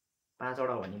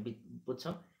 पाँचवटा भन्ने बुझ्छ।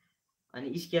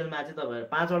 अनि स्केलमा चाहिँ तपाईँहरू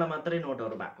 5वटा मात्रै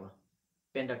नोटहरू भएको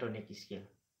पेन्टाटोनिक स्केल,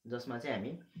 जसमा चाहिँ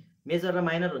हामी मेजर र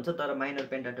माइनर हुन्छ, तर माइनर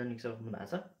पेन्टाटोनिक सक्नु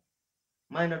भएको छ।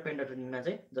 माइनर पेन्टाटोनिकमा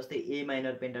चाहिँ जस्तै ए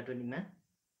minor पेन्टाटोनिकमा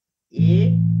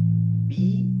A B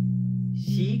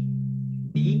C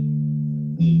D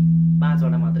E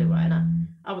 5वटा मात्रै भएन।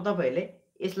 अब तपाईँहरूले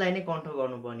यसलाई नै कन्ट्रोल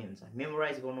गर्नुपर्ने हुन्छ,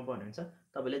 मेमोराइज गर्नुपर्ने हुन्छ।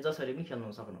 तपाईँले जसरी पनि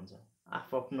खेल्न सक्नुहुन्छ,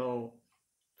 आफ्नो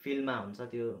फिल्डमा हुन्छ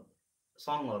त्यो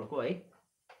सङहरूको है।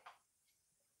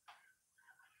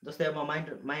 जस्तै अब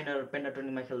माइनर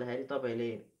पेन्टाटोनिकमा खेल्दाखेरि तपाईँले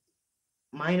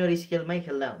माइनर स्केलमै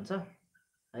खेल्दा हुन्छ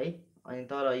है। अनि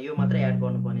तर यो मात्रै एड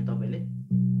गर्नुपर्ने तपाईँले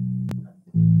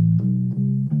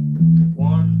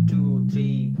 1 2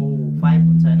 3 4 5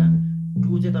 हुन्छ होइन,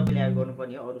 2 चाहिँ तपाईँले एड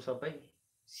गर्नुपर्ने हो, अरू सबै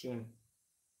सेम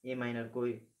ए माइनरको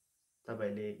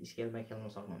तपाईँले स्केलमा खेल्न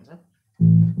सक्नुहुन्छ।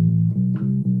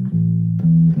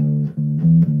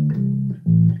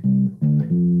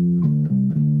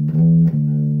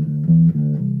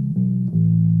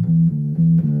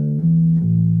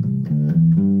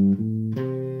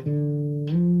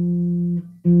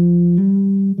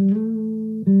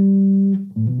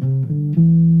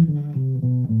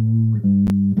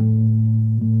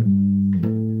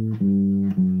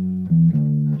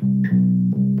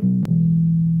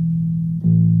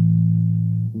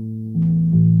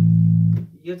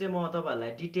 यो चाहिँ म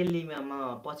तपाईँहरूलाई डिटेलली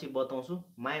म पछि बताउँछु।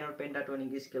 माइनर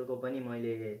पेन्टाटोनिक स्केलको पनि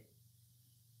मैले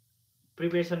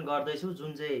प्रिपेरेसन गर्दैछु,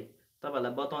 जुन चाहिँ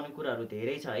तपाईँहरूलाई बताउने कुराहरू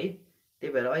धेरै छ है।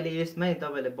 त्यही भएर अहिले यसमै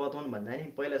तपाईँले बताउनु भन्दा नि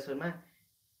पहिला सुरुमा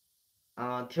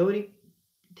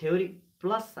थ्योरी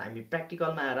प्लस हामी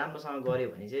प्र्याक्टिकलमा राम्रोसँग गऱ्यो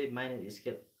भने चाहिँ माइनर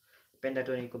स्केल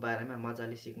पेन्टाटोनिकको बारेमा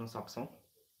मजाले सिक्न सक्छौँ।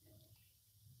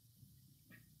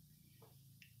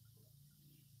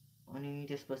 अनि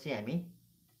त्यसपछि हामी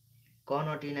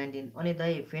कर्नर T19। अनि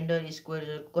दाइ फेन्डर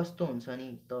स्क्वायर कस्तो हुन्छ नि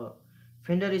त?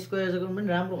 फेन्डर स्क्वायर पनि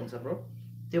राम्रो हुन्छ ब्रो,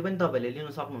 त्यो पनि तपाईँले लिन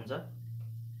सक्नुहुन्छ,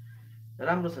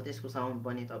 राम्रो छ त्यसको साउन्ड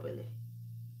पनि। तपाईँले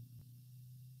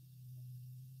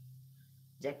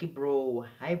ज्याकी ब्रो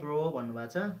हाई ब्रो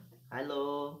भन्नुभएको छ, hello.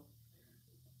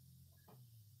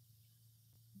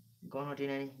 Corner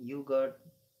T19 you got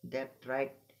that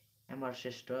right MR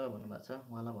Shrestha भन्नुभएको छ,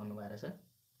 उहाँलाई भन्नुभएको रहेछ।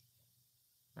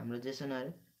 हाम्रो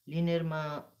जेसनहरू लिनियरमा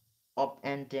अप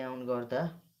एन्ड डाउन गर्दा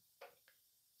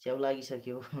च्याउ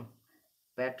लागिसक्यो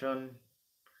प्याटर्न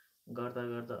गर्दा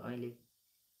गर्दा। अहिले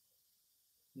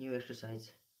न्यू एक्सर्साइज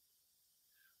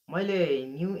मैले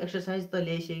न्यू एक्सर्साइज त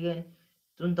ल्याइसकेँ,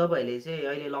 जुन तपाईँहरूले चाहिँ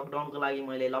अहिले लकडाउनको लागि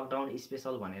मैले लकडाउन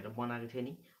स्पेसल भनेर बनाएको थिएँ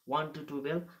नि 1 to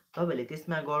 12। तपाईँहरूले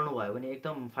त्यसमा गर्नुभयो भने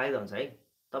एकदम फाइदा हुन्छ है।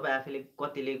 तपाईँ आफैले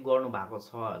कतिले गर्नु भएको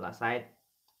छ होला, सायद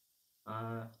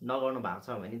नगर्नु भएको छ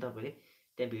भने तपाईँले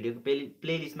त्यहाँ भिडियोको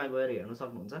प्लेलिस्टमा गएर हेर्न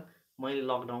सक्नुहुन्छ। मैले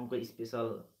लकडाउनको स्पेसल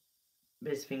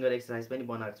बेस्ट फिङ्गर एक्सर्साइज पनि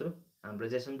बनाएको छु हाम्रो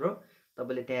जेसन ब्रो,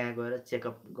 तपाईँले त्यहाँ गएर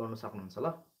चेकअप गर्नु सक्नुहुन्छ ल।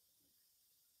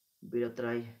 विरत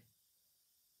राई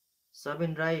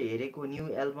सबिन राई हेरेको न्यू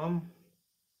एल्बम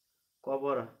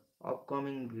कभर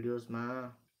अपकमिङ भिडियोजमा।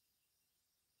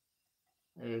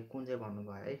 ए कुन चाहिँ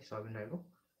भन्नुभयो है सबिन राईको?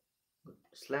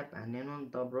 स्ल्याप हान्ने नि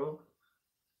त ब्रो,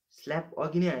 स्ल्याप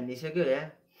अघि नै हानिसक्यो या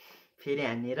फेरि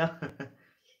हान्ने र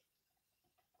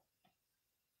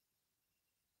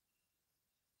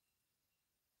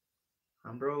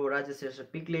हाम्रो राजेश श्रेष्ठ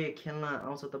पिकले खेल्न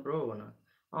आउँछ त ब्रो भन।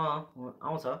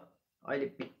 आउँछ, अहिले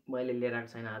पिक मैले लिएर आएको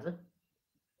छैन आज।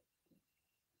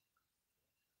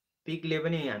 पिकले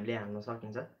पनि हामीले हाल्न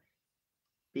सकिन्छ,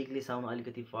 पिकले साउन्ड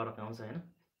अलिकति फरक आउँछ होइन।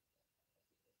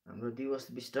 हाम्रो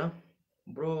दिवस विष्ट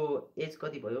ब्रो एज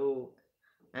कति भयो?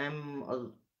 आइएम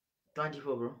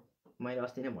 24 ब्रो, मैले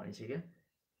अस्ति नै भनिसकेँ।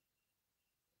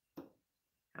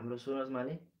 हाम्रो सुरज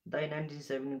माले दाइ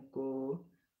 97 को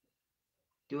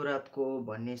त्यो रातको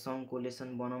भन्ने सङको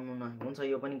लेसन बनाउनु न, हुन्छ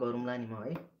यो पनि गरौँला नि म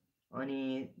है।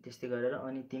 अनि त्यस्तै गरेर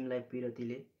अनि तिमीलाई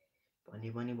पिरतीले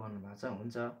भन्ने पनि भन्नुभएको छ,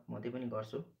 हुन्छ म त्यही पनि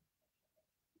गर्छु।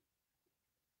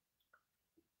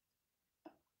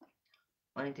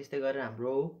 अनि त्यस्तै गरेर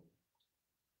हाम्रो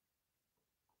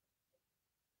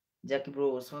ज्याकी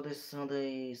ब्रो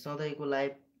सधैँको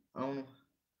लाइभ आउनु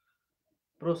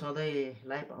ब्रो, सधैँ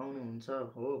लाइभ आउनुहुन्छ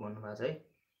हो भन्नुभएको छ है।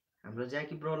 हाम्रो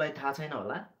ज्याकी ब्रोलाई थाहा छैन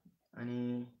होला।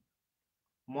 अनि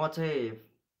म चाहिँ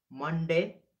Monday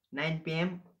 9 PM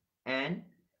and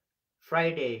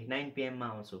Friday 9 PM मा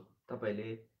आउँछु।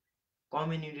 तपाईँहरूले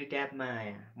कम्युनिटी ट्याबमा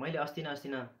मैले अस्ति न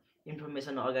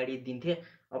इन्फर्मेसन अगाडि दिन्थेँ।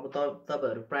 अब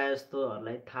तपाईँहरू प्रायः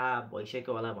जस्तोहरूलाई थाहा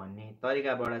भइसक्यो होला भन्ने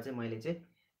तरिकाबाट चाहिँ मैले चाहिँ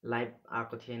लाइभ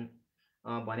आएको थिएँ।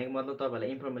 भनेको मतलब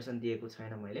तपाईँहरूलाई इन्फर्मेसन दिएको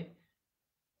छैन मैले।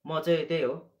 म चाहिँ त्यही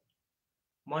हो,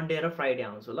 मन्डे र फ्राइडे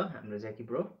आउँछु ल हाम्रो ज्याकी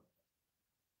ब्रो।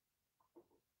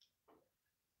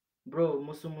 ब्रो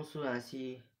मुसु मुसु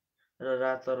हाँसी र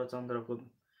रात र चन्द्रको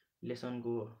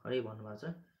लेसनको है भन्नुभएको छ।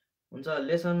 हुन्छ,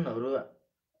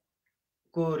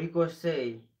 लेसनहरूको रिक्वेस्ट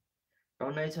चाहिँ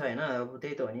टन्नै छ होइन, अब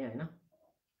त्यही त हो नि होइन,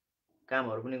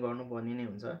 कामहरू पनि गर्नुपर्ने नै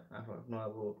हुन्छ आफ्नो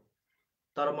अब।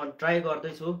 तर म ट्राई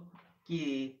गर्दैछु कि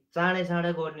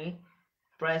चाँडै गर्ने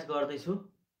प्रयास गर्दैछु,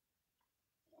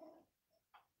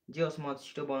 जे होस् म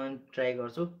छिटो बनाउने ट्राई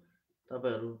गर्छु।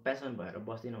 तपाईँहरू प्यासन भएर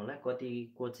बस्दिनु होला,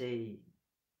 कतिको चाहिँ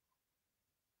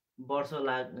वर्ष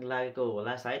लागेको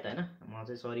होला सायद होइन, म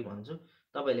चाहिँ सरी भन्छु।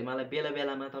 तपाईँहरूले मलाई बेला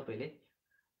बेलामा तपाईँले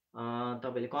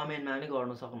कमेन्टमा पनि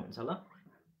गर्नु सक्नुहुन्छ ल,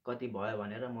 कति भयो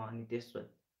भनेर। म अनि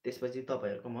त्यसपछि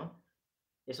तपाईँहरूको म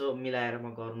यसो मिलाएर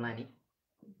म गरौँला नि।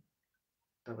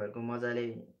 तपाईँहरूको मजाले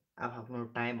आफ्नो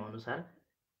टाइम अनुसार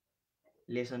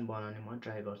लेसन बनाउने म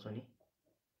ट्राई गर्छु नि।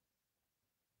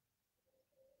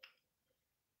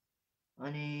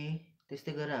 अनि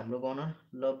त्यस्तै गरेर हाम्रो गनर,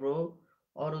 ल ब्रो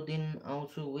अरू दिन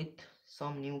आउँछु with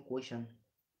some new question.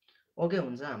 Okay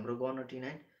हुन्छ हाम्रो गनर T9।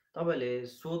 तपाईँहरूले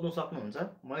सोध्नु सक्नुहुन्छ।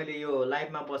 मैले यो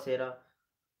लाइभमा बसेर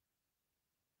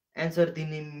एन्सर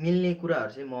दिने मिल्ने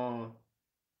कुराहरू चाहिँ म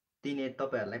दिने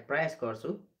तपाईँहरूलाई प्रयास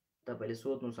गर्छु। तपाईँले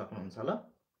सोध्नु सक्नुहुन्छ ल।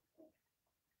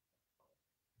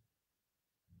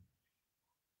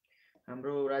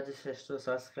 हाम्रो राजेश श्रेष्ठ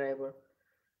सब्सक्राइबर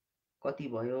कति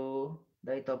भयो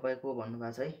दाइ तपाईँको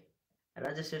भन्नुभएको छ है।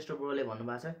 राजेश श्रेष्ठ ब्रोले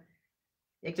भन्नुभएको छ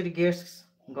एकचोटि गेस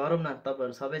गरौँ न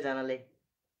तपाईँहरू सबैजनाले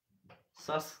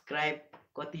सब्सक्राइब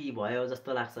कति भयो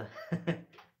जस्तो लाग्छ।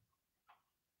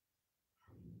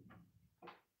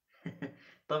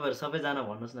 तपाईँहरू सबैजना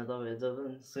भन्नुहोस् न, तपाईँहरू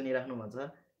जब सुनिराख्नु भन्छ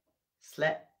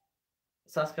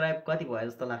सब्सक्राइब कति भयो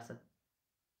जस्तो लाग्छ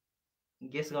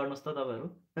गेस गर्नुहोस् त तपाईँहरू।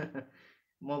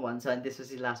 म भन्छु अनि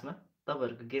त्यसपछि लास्टमा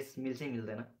तपाईँहरूको गेस मिल्छ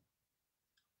मिल्दैन।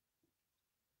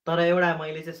 तर एउटा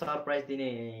मैले चाहिँ सरप्राइज दिने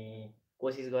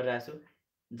कोसिस गरिरहेको छु।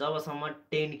 जबसम्म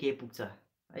 10K पुग्छ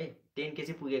है, 10K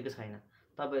चाहिँ पुगेको छैन,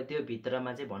 तपाईँ त्यो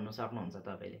भित्रमा चाहिँ भन्नु सक्नुहुन्छ।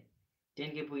 तपाईँले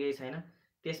 10K पुगेको छैन,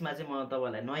 त्यसमा चाहिँ म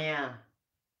तपाईँलाई नयाँ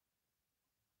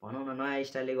भनौँ न नयाँ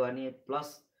स्टाइलले गर्ने प्लस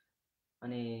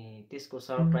अनि त्यसको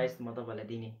सरप्राइज म तपाईँलाई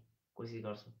दिने कोसिस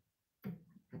गर्छु।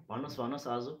 भन्नुहोस्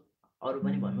हजुर, अरू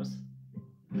पनि भन्नुहोस्।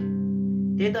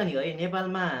 त्यही त नि है,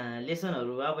 नेपालमा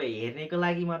लेसनहरू अब हेर्नेको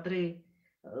लागि मात्रै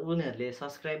उनीहरूले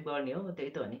सब्सक्राइब गर्ने हो,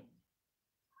 त्यही त हो नि।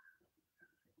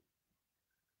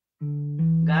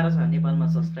 गाह्रो छ नेपालमा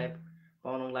सब्सक्राइब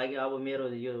पाउनुको लागि। अब मेरो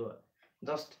यो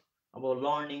जस्ट अब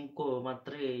लर्निङको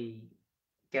मात्रै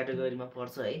क्याटेगोरीमा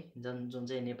पर्छ है, जुन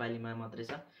चाहिँ नेपालीमा मात्रै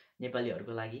छ,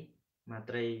 नेपालीहरूको लागि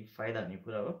मात्रै फाइदा हुने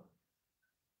कुरा हो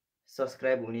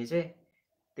सब्सक्राइब हुने चाहिँ।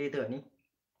 त्यही त हो नि।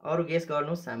 अरू गेस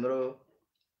गर्नुहोस्। हाम्रो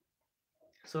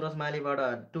सुरज मालीबाट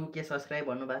 2K सब्सक्राइब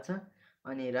भन्नुभएको छ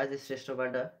अनि राजेश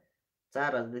श्रेष्ठबाट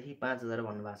 4000देखि 5000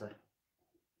 भन्नुभएको छ।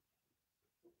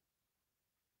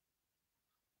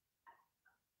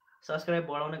 सब्सक्राइब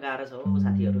बढाउन गाह्रो छ हो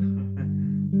साथीहरू।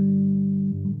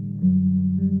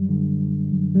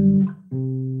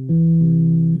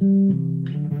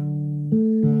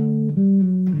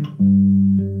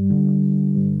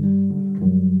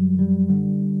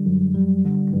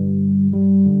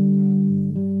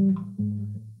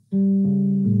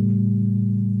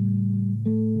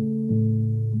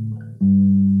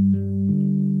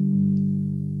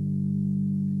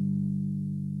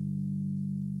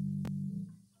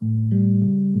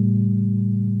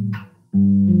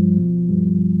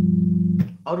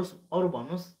 अरू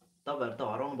भन्नुहोस्। तपाईँहरू त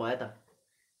हराउनु भयो त।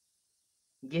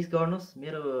 गेस गर्नुहोस्।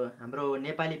 हाम्रो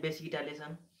नेपाली बेसिक गिटार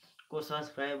लेसनको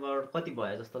सब्सक्राइबर कति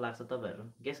भयो जस्तो लाग्छ तपाईँहरू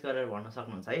गेस गरेर भन्न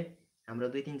सक्नुहुन्छ है। हाम्रो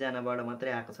 2-3 जनाबाट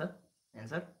मात्रै आएको छ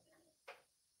एन्सर।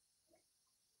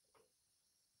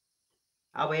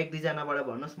 अब 1-2 जनाबाट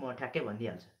भन्नुहोस्, म ठ्याक्कै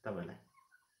भनिदिइहाल्छु तपाईँहरूलाई।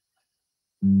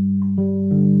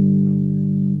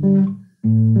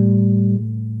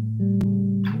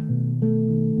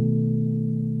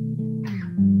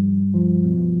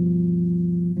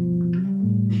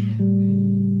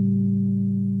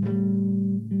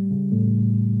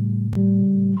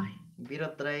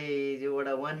 ज्यूबाट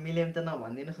 1 मिलियन त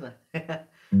नभनिदिनुहोस् न।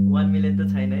 1 मिलियन त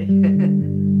छैन है।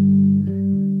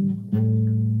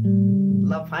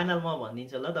 ल फाइनल म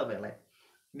भनिदिन्छु ल तपाईँहरूलाई।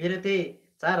 मेरो त्यही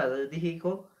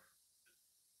 4000देखिको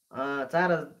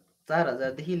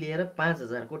 4000देखि लिएर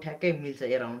 5000को ठ्याक्कै मिल्छ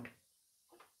एराउन्ड।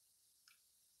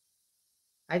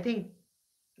 आई थिङ्क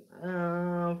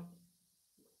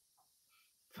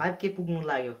 5K पुग्नु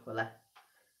लाग्यो होला।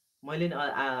 मैले नि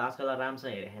आजकल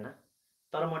राम्रोसँग हेरेको छैन,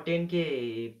 तर म 10K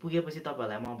पुगेपछि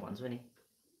तपाईँहरूलाई म भन्छु नि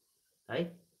है।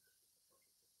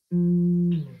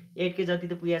 8K जति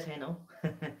त पुगेको छैन हौ।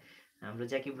 हाम्रो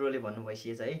ज्याकी ब्रोले भन्नु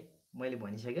भइसकेछ है, मैले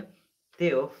भनिसक्यो।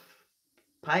 त्यही हो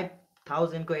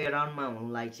 5000को एराउन्डमा हुनु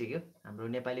लागिसक्यो हाम्रो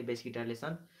नेपाली बेस गिटार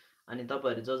लेसन। अनि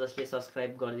तपाईँहरू जसले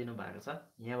सब्सक्राइब गरिदिनु भएको छ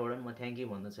यहाँबाट म थ्याङ्क यू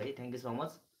भन्नु छ है। थ्याङ्क यू सो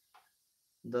मच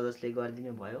जसले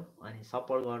गरिदिनु भयो अनि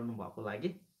सपोर्ट गर्नुभएको लागि।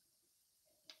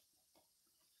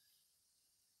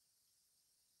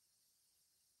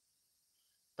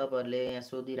 तपाईँहरूले यहाँ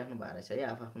सोधिराख्नु भएको रहेछ है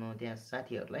आफ्नो त्यहाँ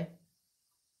साथीहरूलाई।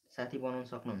 साथी बनाउन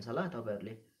सक्नुहुन्छ होला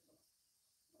तपाईँहरूले।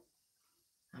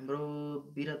 हाम्रो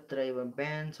विरत राई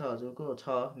ब्यान्ड छ हजुरको? छ,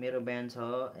 मेरो ब्यान्ड छ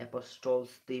एपोस्टल्स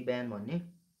दी ब्यान्ड भन्ने।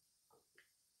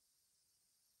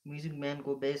 म्युजिक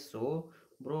म्यानको बेस हो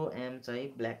ब्रो, एम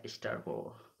चाहिँ ब्ल्याक स्टारको हो।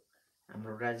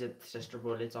 हाम्रो राजेश श्रेष्ठ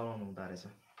ब्रोले चलाउनु हुँदो रहेछ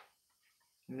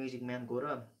म्युजिक म्यानको।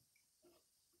 र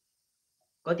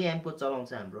कति एमको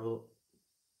चलाउँछ हाम्रो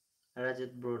राजेश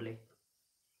ब्रोले?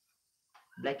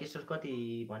 ब्ल्याक स्टार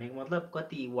कति भनेको मतलब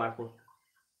कति वाटको?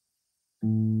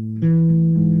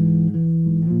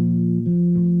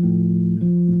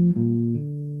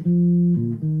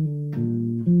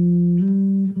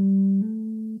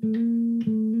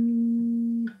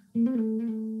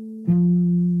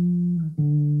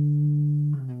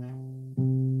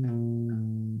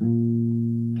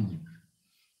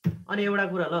 अनि एउटा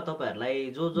कुरा ल, तपाईँहरूलाई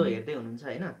जो जो हेर्दै हुनुहुन्छ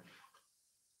होइन,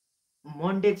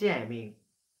 मन्डे चाहिँ हामी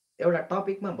एउटा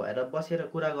टपिकमा भएर बसेर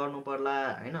कुरा गर्नु पर्ला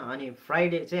होइन। अनि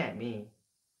फ्राइडे चाहिँ हामी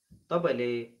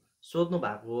तपाईँहरूले सोध्नु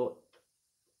भएको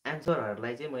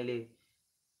एन्सरहरूलाई चाहिँ मैले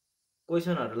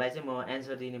क्वेसनहरूलाई चाहिँ म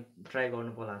एन्सर दिने ट्राई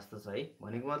गर्नु पर्ला जस्तो छ है।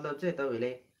 भनेको मतलब चाहिँ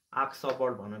तपाईँहरूले आर्क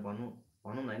सपोर्ट भनौँ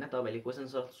न होइन, तपाईँहरूले क्वेसन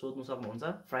सोध्नु सक्नुहुन्छ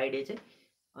फ्राइडे चाहिँ।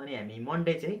 अनि हामी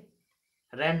मन्डे चाहिँ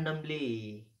ऱ्यान्डमली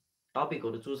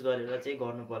टपिकहरू चुज गरेर चाहिँ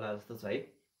गर्नु पर्ला जस्तो छ है।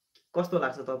 कस्तो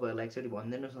लाग्छ तपाईँहरूलाई एकचोटि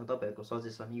भनिदिनुहोस् न तपाईँहरूको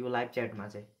सजेसन यो लाइभ च्याटमा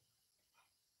चाहिँ।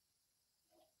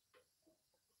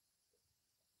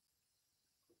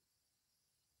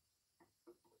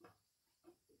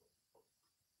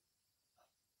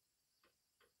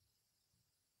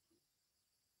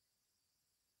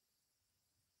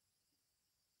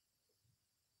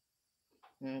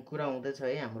 कुरा हुँदैछ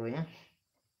है हाम्रो यहाँ।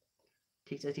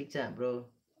 ठिक छ हाम्रो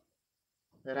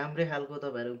राम्रै खालको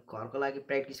तपाईँहरू घरको लागि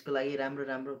प्र्याक्टिसको लागि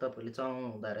राम्रो तपाईँहरूले चलाउनु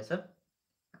हुँदो रहेछ।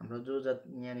 हाम्रो जो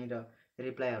यहाँनिर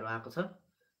रिप्लाईहरू आएको छ,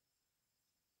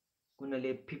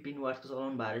 कुनैले 15 वाट्सको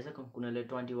चलाउनु भएको रहेछ, कुनैले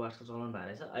 20 वाट्सको चलाउनु भएको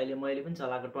रहेछ। अहिले मैले पनि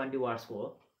चलाएको 20 वाट्सको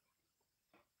हो,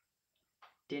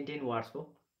 10 वाट्सको।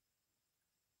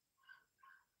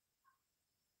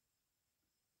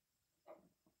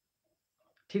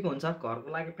 ठिक हुन्छ, घरको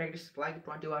लागि प्र्याक्टिसको लागि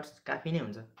 20 वाट्स काफी नै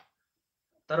हुन्छ।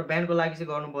 तर ब्यान्डको लागि चाहिँ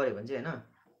गर्नु पऱ्यो भने चाहिँ होइन,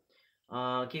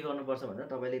 के गर्नुपर्छ भन्दा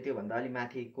तपाईँले त्योभन्दा अलिक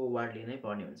माथिको वार्ड लिनै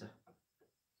पर्ने हुन्छ।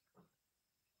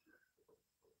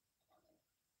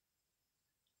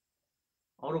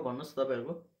 अरू भन्नुहोस्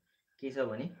तपाईँहरूको के छ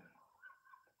भने।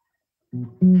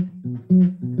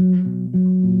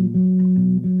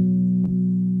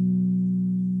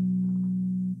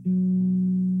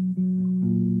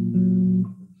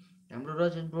 हाम्रो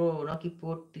रजत ब्रो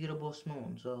नकिपोटतिर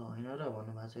बस्नुहुन्छ होइन र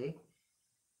भन्नुभएको छ है।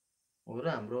 हो र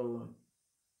हाम्रो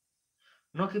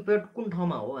नकिपेट कुन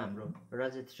ठाउँमा हो हाम्रो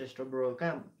रजत श्रेष्ठ ब्रो?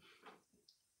 कहाँ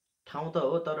ठाउँ त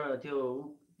हो, तर त्यो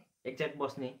एक्ज्याक्ट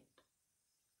बस्ने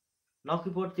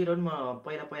नकिपोटतिर पनि म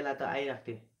पहिला त आइरहेको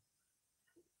थिएँ।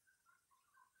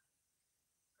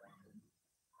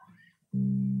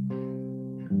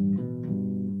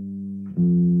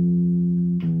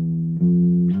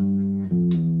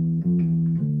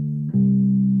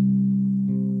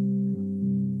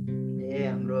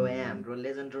 हाम्रो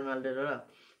लेजेन्ड रोनाल्डो र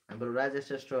हाम्रो राजेश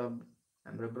श्रेष्ठ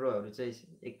हाम्रो ब्रोहरू चाहिँ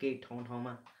एकै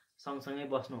ठाउँमा सँगसँगै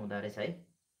बस्नु हुँदो रहेछ है।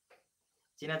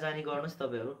 चिनाजानी गर्नुहोस्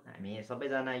तपाईँहरू, हामी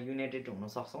सबैजना युनाइटेड हुन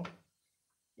सक्छौँ।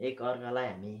 एक अर्कालाई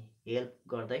हामी हेल्प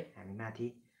गर्दै हामी माथि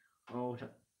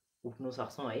उठ्नु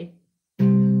सक्छौँ है।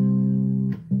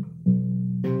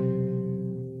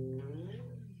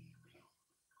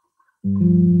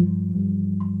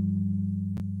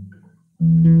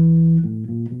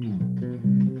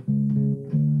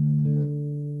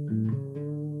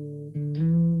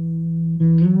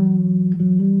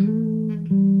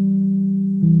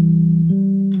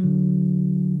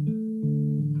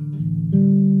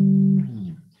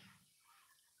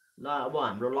 ल अब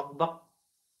हाम्रो लगभग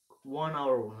 1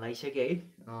 आवर हुन लागिसक्यो है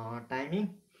टाइमिङ।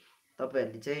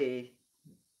 तपाईँहरूले चाहिँ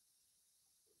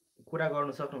कुरा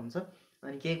गर्नु सक्नुहुन्छ।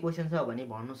 अनि केही क्वेसन छ भने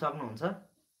भन्नु सक्नुहुन्छ।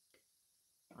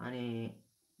 अनि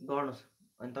गर्नुहोस्,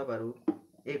 अनि तपाईँहरू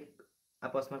एक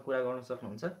आपसमा कुरा गर्न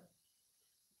सक्नुहुन्छ।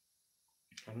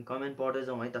 हामी कमेन्ट पढ्दै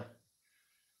जाउँ है त।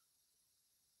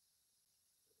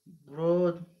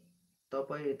 ब्रो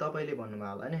तपाईँले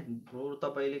भन्नुभयो होला नि, ब्रो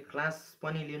तपाईँले क्लास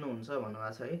पनि लिनुहुन्छ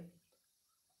भन्नुभएको छ है।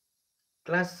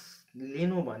 क्लास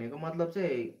लिनु भनेको मतलब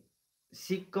चाहिँ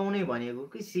सिकाउने भनेको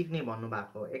कि सिक्ने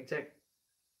भन्नुभएको? एक्ज्याक्ट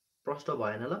प्रश्न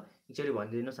भएन ल, एकचोटि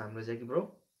भनिदिनुहोस् हाम्रो चाहिँ कि ब्रो।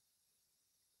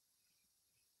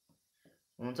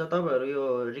 हुन्छ, तपाईँहरू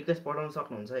यो रिक्वेस्ट पठाउन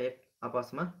सक्नुहुन्छ एक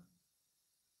आपसमा।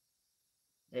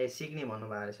 ए सिक्ने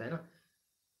भन्नुभएको रहेछ होइन।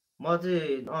 म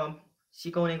चाहिँ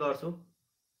सिकाउने गर्छु,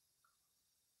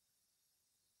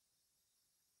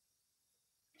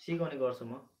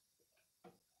 म।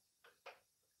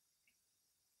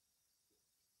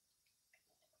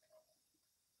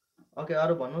 ओके,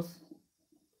 अरू भन्नुहोस्।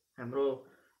 हाम्रो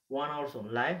 1 आवर्स हुन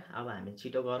लाग्यो। अब हामी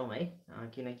छिटो गरौँ है,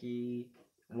 किनकि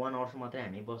 1 आवर्स मात्रै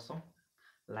हामी बस्छौँ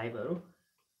लाइभहरू।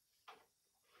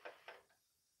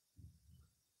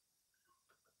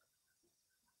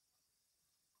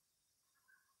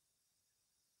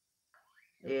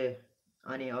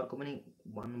 अनि अर्को पनि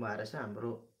भन्नुभएको रहेछ,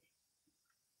 हाम्रो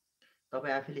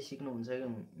तपाईँ आफैले सिक्नुहुन्छ कि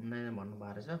हुँदैन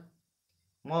भन्नुभएको रहेछ।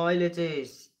 म अहिले चाहिँ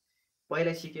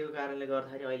पहिला सिकेको कारणले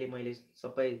गर्दाखेरि अहिले मैले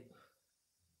सबै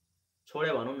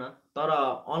छोडेँ भनौँ न। तर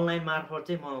अनलाइन मार्फत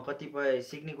चाहिँ म कतिपय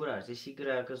सिक्ने कुराहरू चाहिँ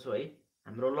सिकिरहेको छु है।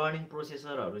 हाम्रो लर्निङ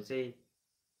प्रोसेसरहरू चाहिँ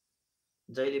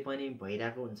जहिले पनि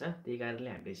भइरहेको हुन्छ, त्यही कारणले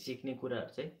हामीले सिक्ने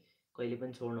कुराहरू चाहिँ कहिले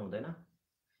पनि छोड्नु हुँदैन।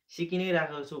 सिकि नै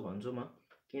राखेको छु भन्छु म,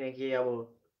 किनकि अब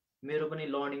मेरो पनि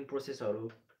लर्निङ प्रोसेसहरू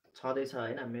छँदैछ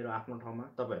होइन, मेरो आफ्नो ठाउँमा,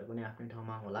 तपाईँहरूको पनि आफ्नै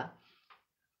ठाउँमा होला।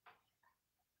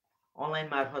 अनलाइन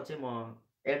मार्फत चाहिँ म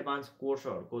एडभान्स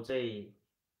कोर्सहरूको चाहिँ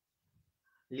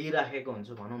लिइराखेको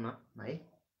हुन्छु भनौँ न है।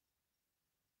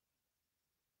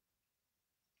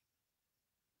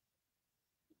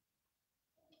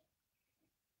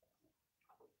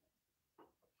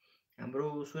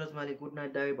 हाम्रो सुरज माली गुड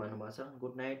नाइट दाइ भन्नुभएको छ,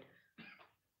 गुड नाइट।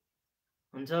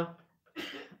 हुन्छ,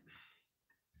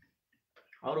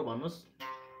 अरू भन्नुहोस्।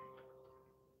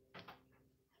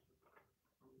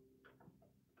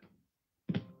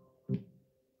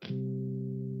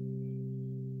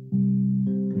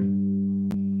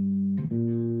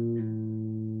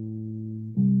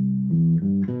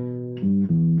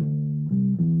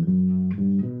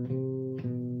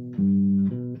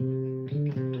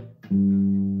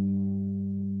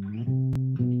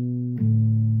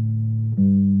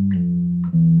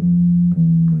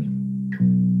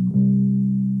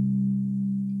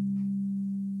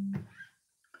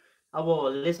 अब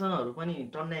लेसनहरू पनि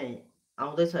टन्नै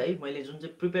आउँदैछ है, मैले जुन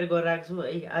चाहिँ प्रिपेयर गरिरहेको छु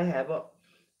है। आई हेभ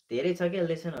धेरै छ क्या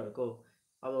लेसनहरूको।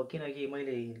 अब किनकि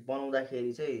मैले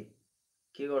बनाउँदाखेरि चाहिँ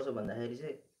के गर्छु भन्दाखेरि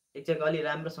चाहिँ एक चाहिँ अलि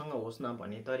राम्रोसँग होस् न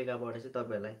भन्ने तरिकाबाट चाहिँ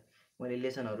तपाईँहरूलाई मैले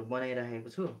लेसनहरू बनाइराखेको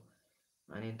छु।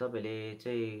 अनि तपाईँले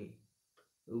चाहिँ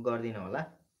उ गरिदिनु होला,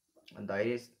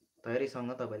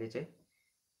 धैर्यसँग तपाईँले चाहिँ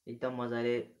एकदम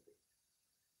मजाले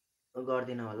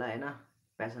गरिदिनु होला होइन,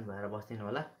 प्यासन भएर बस्दिनु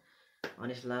होला।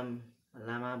 अनिस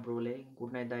लामा ब्रोले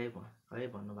गुड नाइट दाइ है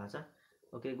भन्नुभएको छ।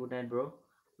 Okay, good night bro.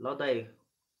 ल दाइ,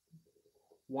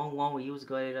 वाउ युज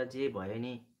गरेर जे भयो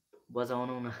नि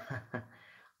बजाउनु न।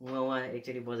 उहाँ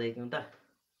एकचोटि बजाइदिउँ त।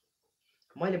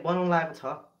 मैले बनाउनु लागेको छ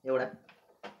एउटा।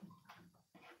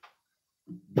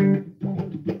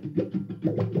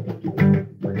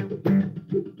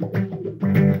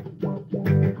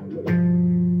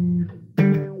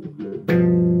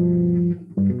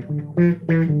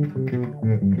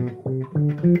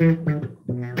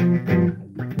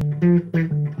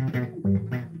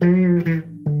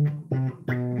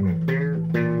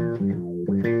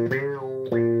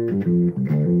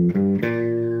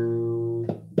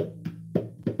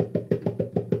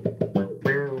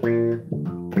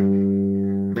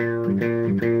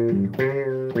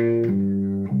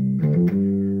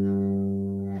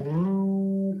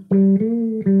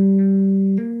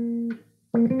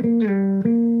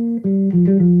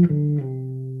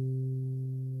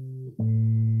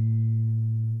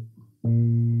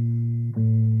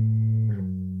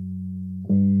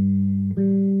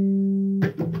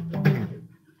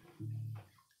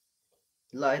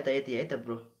 ल यति है त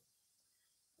ब्रो।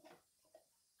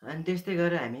 अनि त्यस्तै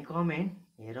गरेर हामी कमेन्ट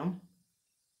हेरौँ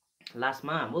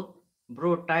लास्टमा। अब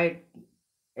ब्रो टायर्ड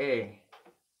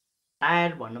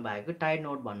भन्नुभएको, टाइड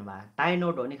नोट भन्नुभएको, टाइड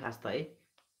नोट हो नि खास त है,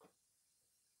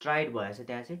 ट्राइड भएछ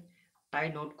त्यहाँ चाहिँ।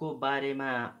 टाइड नोटको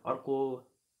बारेमा अर्को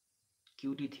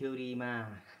क्युटी थ्योरीमा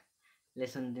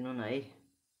लेसन दिनु न है।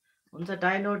 हुन्छ,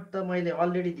 टाइड नोट त मैले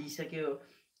अलरेडी दिइसक्यो,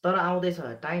 तर आउँदैछ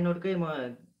टाइड नोटकै म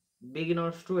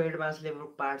बिगिनर्स टु एडभान्स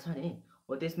लेभलको पार्ट छ नि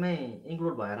हो, त्यसमै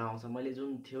इन्क्लुड भएर आउँछ मैले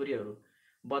जुन थ्योरीहरू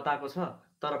बताएको छ।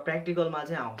 तर प्र्याक्टिकलमा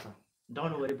चाहिँ आउँछ,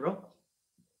 डोन्ट वरी ब्रो।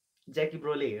 ज्याकी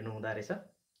ब्रोले हेर्नु हुँदो रहेछ,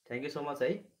 थ्याङ्क यू सो मच है।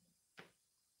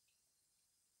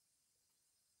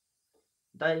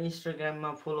 दा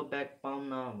इन्स्टाग्राममा फलो ब्याक पाउन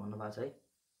भन्नुभएको छ है।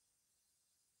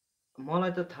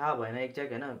 मलाई त थाहा भएन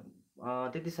एक्ज्याक्ट होइन,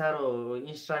 त्यति साह्रो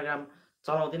इन्स्टाग्राम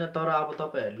चलाउँदिनँ। तर अब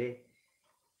तपाईँहरूले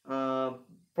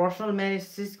पर्सनल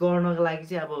मेसेज गर्नको लागि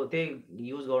चाहिँ अब त्यही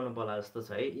युज गर्नु पर्ला जस्तो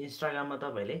छ है। इन्स्टाग्राममा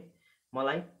तपाईँहरूले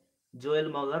मलाई जोएल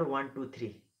मगर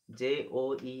 123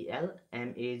 JOELMAGAR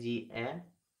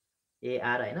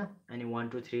होइन, अनि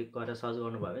 123 गरेर सर्च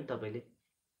गर्नुभयो भने तपाईँले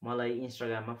मलाई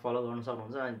इन्स्टाग्राममा फलो गर्न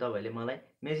सक्नुहुन्छ। अनि तपाईँहरूले मलाई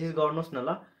मेसेज गर्नुहोस् न ल,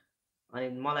 अनि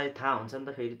मलाई थाहा हुन्छ नि त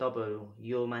फेरि तपाईँहरू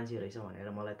यो मान्छे रहेछ भनेर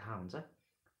मलाई थाहा हुन्छ।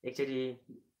 एकचोटि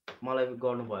मलाई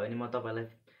गर्नुभयो भने म तपाईँलाई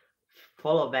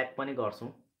फलो ब्याक पनि गर्छु।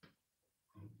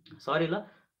 सरी ल,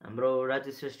 हाम्रो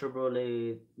राजेश श्रेष्ठ ब्रोले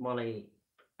मलाई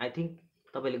आई थिङ्क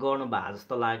तपाईँले गर्नु भएको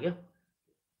जस्तो लाग्यो।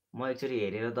 म एकचोटि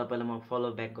हेरेर तपाईँलाई म फलो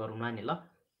ब्याक गरौँला नि ल।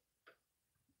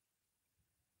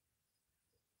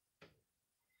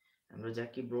 हाम्रो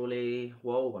ज्याकी ब्रोले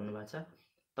वाउ भन्नुभएको छ,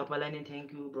 तपाईँलाई नै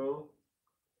thank you bro.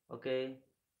 Okay,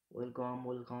 welcome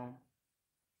welcome.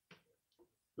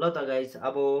 ल त गाइज,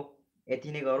 अब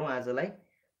यति नै गरौँ आजलाई।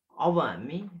 अब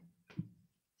हामी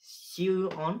सी यू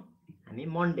अन हामी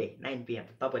मन्डे 9 PM,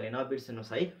 तपाईँले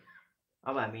नबिर्सनुहोस् है।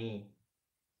 अब हामी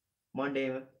मन्डे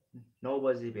 9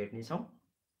 बजी भेट्नेछौँ।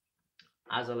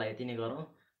 आजलाई यति नै गरौँ।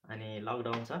 अनि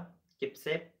लकडाउन छ, किप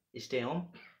सेफ, स्टे होम,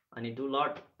 अनि डु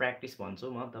लट प्र्याक्टिस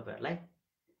भन्छु म तपाईँहरूलाई।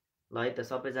 ल है त,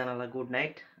 सबैजनालाई गुड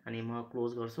नाइट। अनि म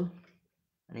क्लोज गर्छु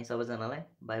अनि सबैजनालाई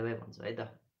बाई बाई भन्छु है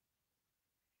त।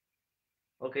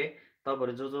 ओके,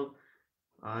 तपाईँहरू जो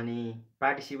अनि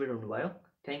पार्टिसिपेट हुनुभयो,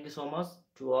 thank you so much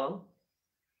to all.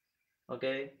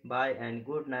 Okay, by and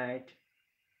good night.